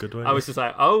 but not in a good way. I was just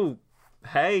like, oh,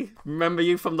 hey, remember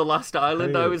you from the last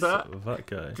island I was at? That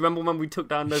guy. Do you remember when we took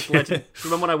down those do you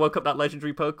remember when I woke up that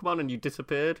legendary Pokemon and you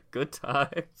disappeared? Good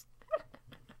times.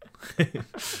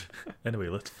 Anyway,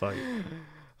 let's fight.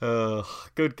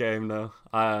 Good game though.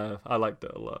 I liked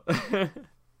it a lot.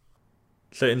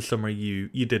 So in summary,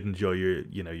 you did enjoy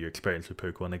your experience with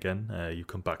Pokemon again. You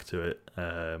come back to it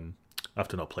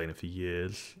after not playing it for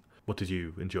years. What did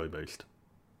you enjoy most?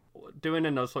 Doing a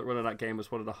Nuzlocke run of that game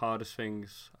was one of the hardest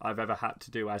things I've ever had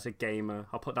to do as a gamer.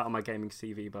 I'll put that on my gaming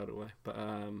CV, by the way. But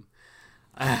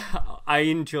I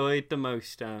enjoyed the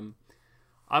most. I'm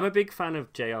a big fan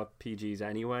of JRPGs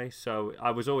anyway, so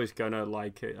I was always gonna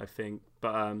like it, I think.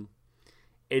 But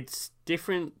it's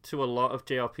different to a lot of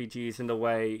JRPGs in the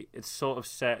way it's sort of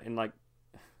set in like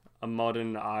a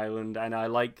modern island, and I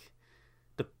like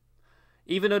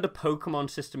even though the Pokemon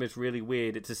system is really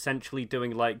weird, it's essentially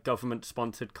doing like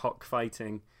government-sponsored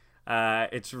cockfighting.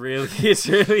 It's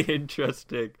really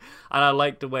interesting, and I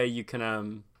like the way you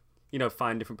can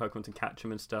find different Pokemon and catch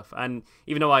them and stuff. And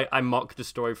even though I mock the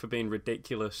story for being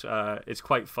ridiculous, it's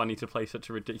quite funny to play such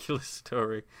a ridiculous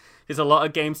story. Because a lot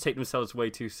of games take themselves way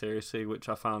too seriously, which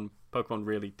I found Pokemon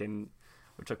really didn't,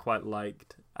 which I quite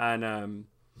liked. And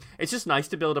it's just nice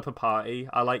to build up a party.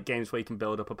 I like games where you can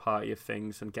build up a party of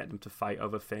things and get them to fight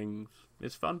other things.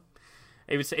 It's fun.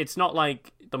 It's not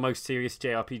like the most serious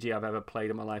JRPG I've ever played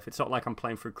in my life. It's not like I'm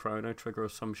playing through Chrono Trigger or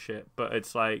some shit, but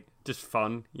it's like just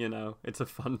fun, It's a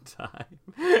fun time.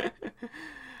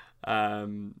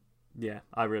 Yeah,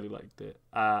 I really liked it.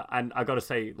 And I gotta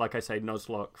say, like I say,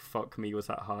 Nuzlocke, fuck me, was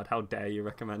that hard. How dare you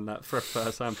recommend that for a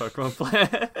first-time Pokemon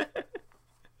player?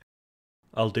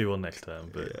 I'll do one next time,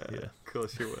 but yeah. Of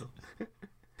course you will.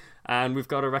 And we've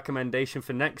got a recommendation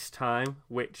for next time,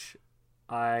 which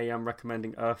I am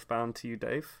recommending Earthbound to you,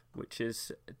 Dave, which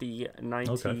is the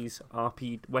 90s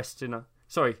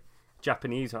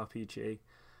Japanese RPG.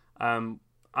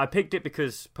 I picked it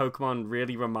because Pokemon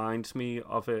really reminds me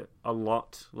of it a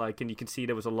lot, and you can see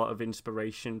there was a lot of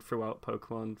inspiration throughout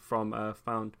Pokemon from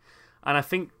Earthbound. And I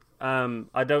think,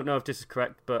 I don't know if this is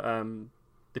correct, but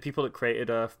the people that created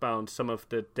Earthbound, some of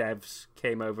the devs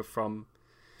came over some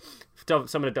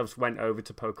of the devs went over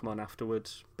to Pokemon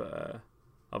afterwards, but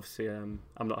obviously I'm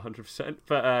not 100%.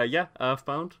 But yeah,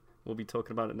 Earthbound, we'll be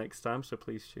talking about it next time, so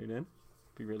please tune in. It'll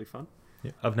be really fun.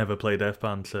 Yeah, I've never played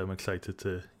Earthbound, so I'm excited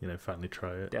to finally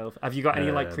try it. Have you got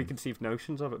any preconceived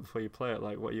notions of it before you play it?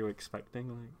 Like what you're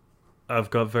expecting? I've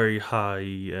got very high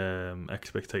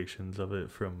expectations of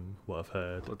it from what I've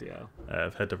heard. Bloody hell.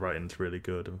 I've heard the writing's really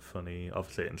good and funny.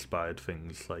 Obviously, it inspired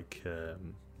things like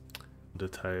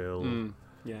Undertale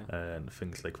and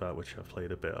things like that, which I've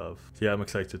played a bit of. So yeah, I'm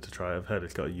excited to try. I've heard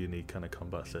it's got a unique kind of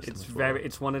combat system.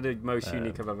 It's one of the most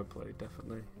unique I've ever played,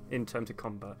 definitely, in terms of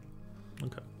combat.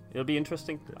 Okay. It'll be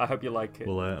interesting. I hope you like it.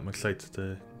 Well, I'm excited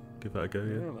to give that a go,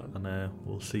 man. And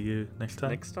we'll see you next time.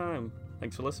 Next time.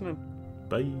 Thanks for listening.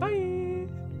 Bye. Bye.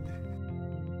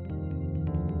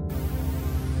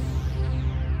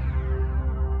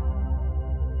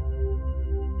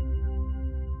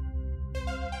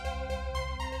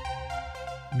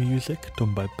 Music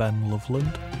done by Ben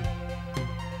Loveland.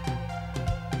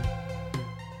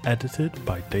 Edited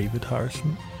by David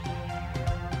Harrison.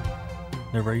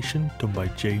 Narration done by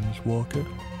James Walker.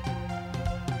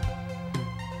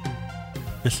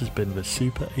 This has been the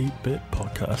Super 8-Bit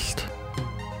Podcast.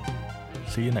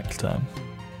 See you next time.